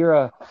 oh, so you're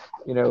a,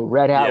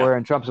 red hat Yeah.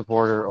 wearing Trump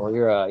supporter, or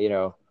you're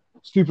a,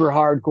 super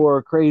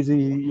hardcore,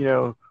 crazy,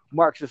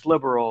 Marxist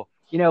liberal,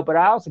 but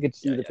I also get to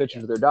see the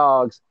pictures of their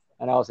dogs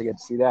and I also get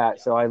to see that.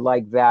 So I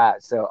like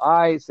that. So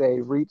I say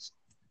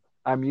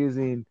I'm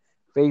using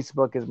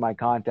Facebook as my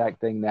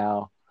contact thing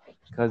now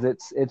because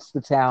it's the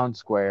town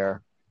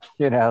square,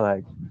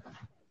 like,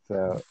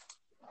 so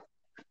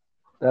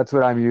that's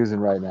what I'm using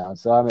right now.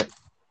 So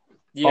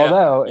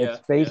although it's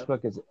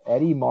Facebook is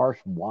Eddie Marsh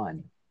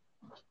 1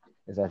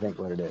 is I think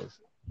what it is.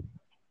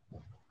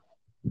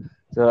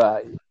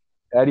 So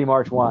Eddie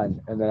Marsh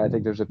 1, and then I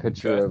think there's a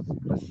picture of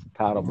a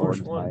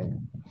paddleboard.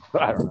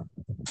 I don't know.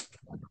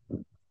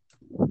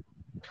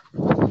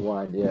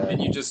 1, yeah.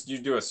 And you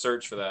do a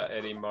search for that,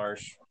 Eddie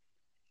Marsh.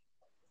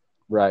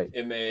 Right.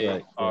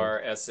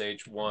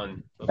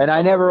 MARSH1. And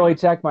I never really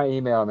check my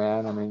email,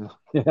 man. I mean,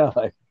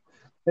 like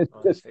it's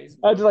just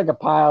like a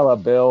pile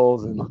of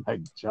bills and like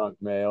junk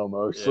mail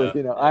mostly.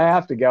 I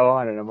have to go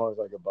on and I'm always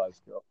like a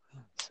buzzkill.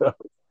 So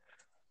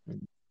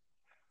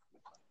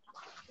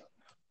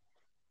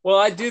well,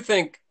 I do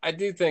think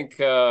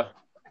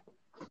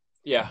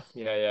yeah.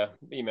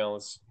 Email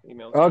is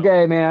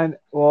okay, man.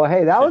 Well,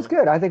 hey, that was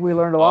good. I think we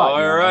learned a lot.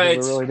 All right. I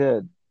think we really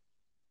did.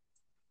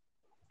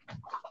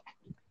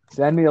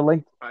 Send me a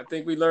link. I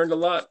think we learned a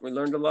lot.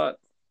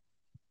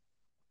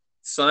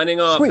 Signing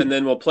off. Sweet. And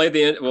then we'll play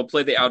the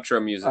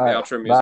outro music. The outro music.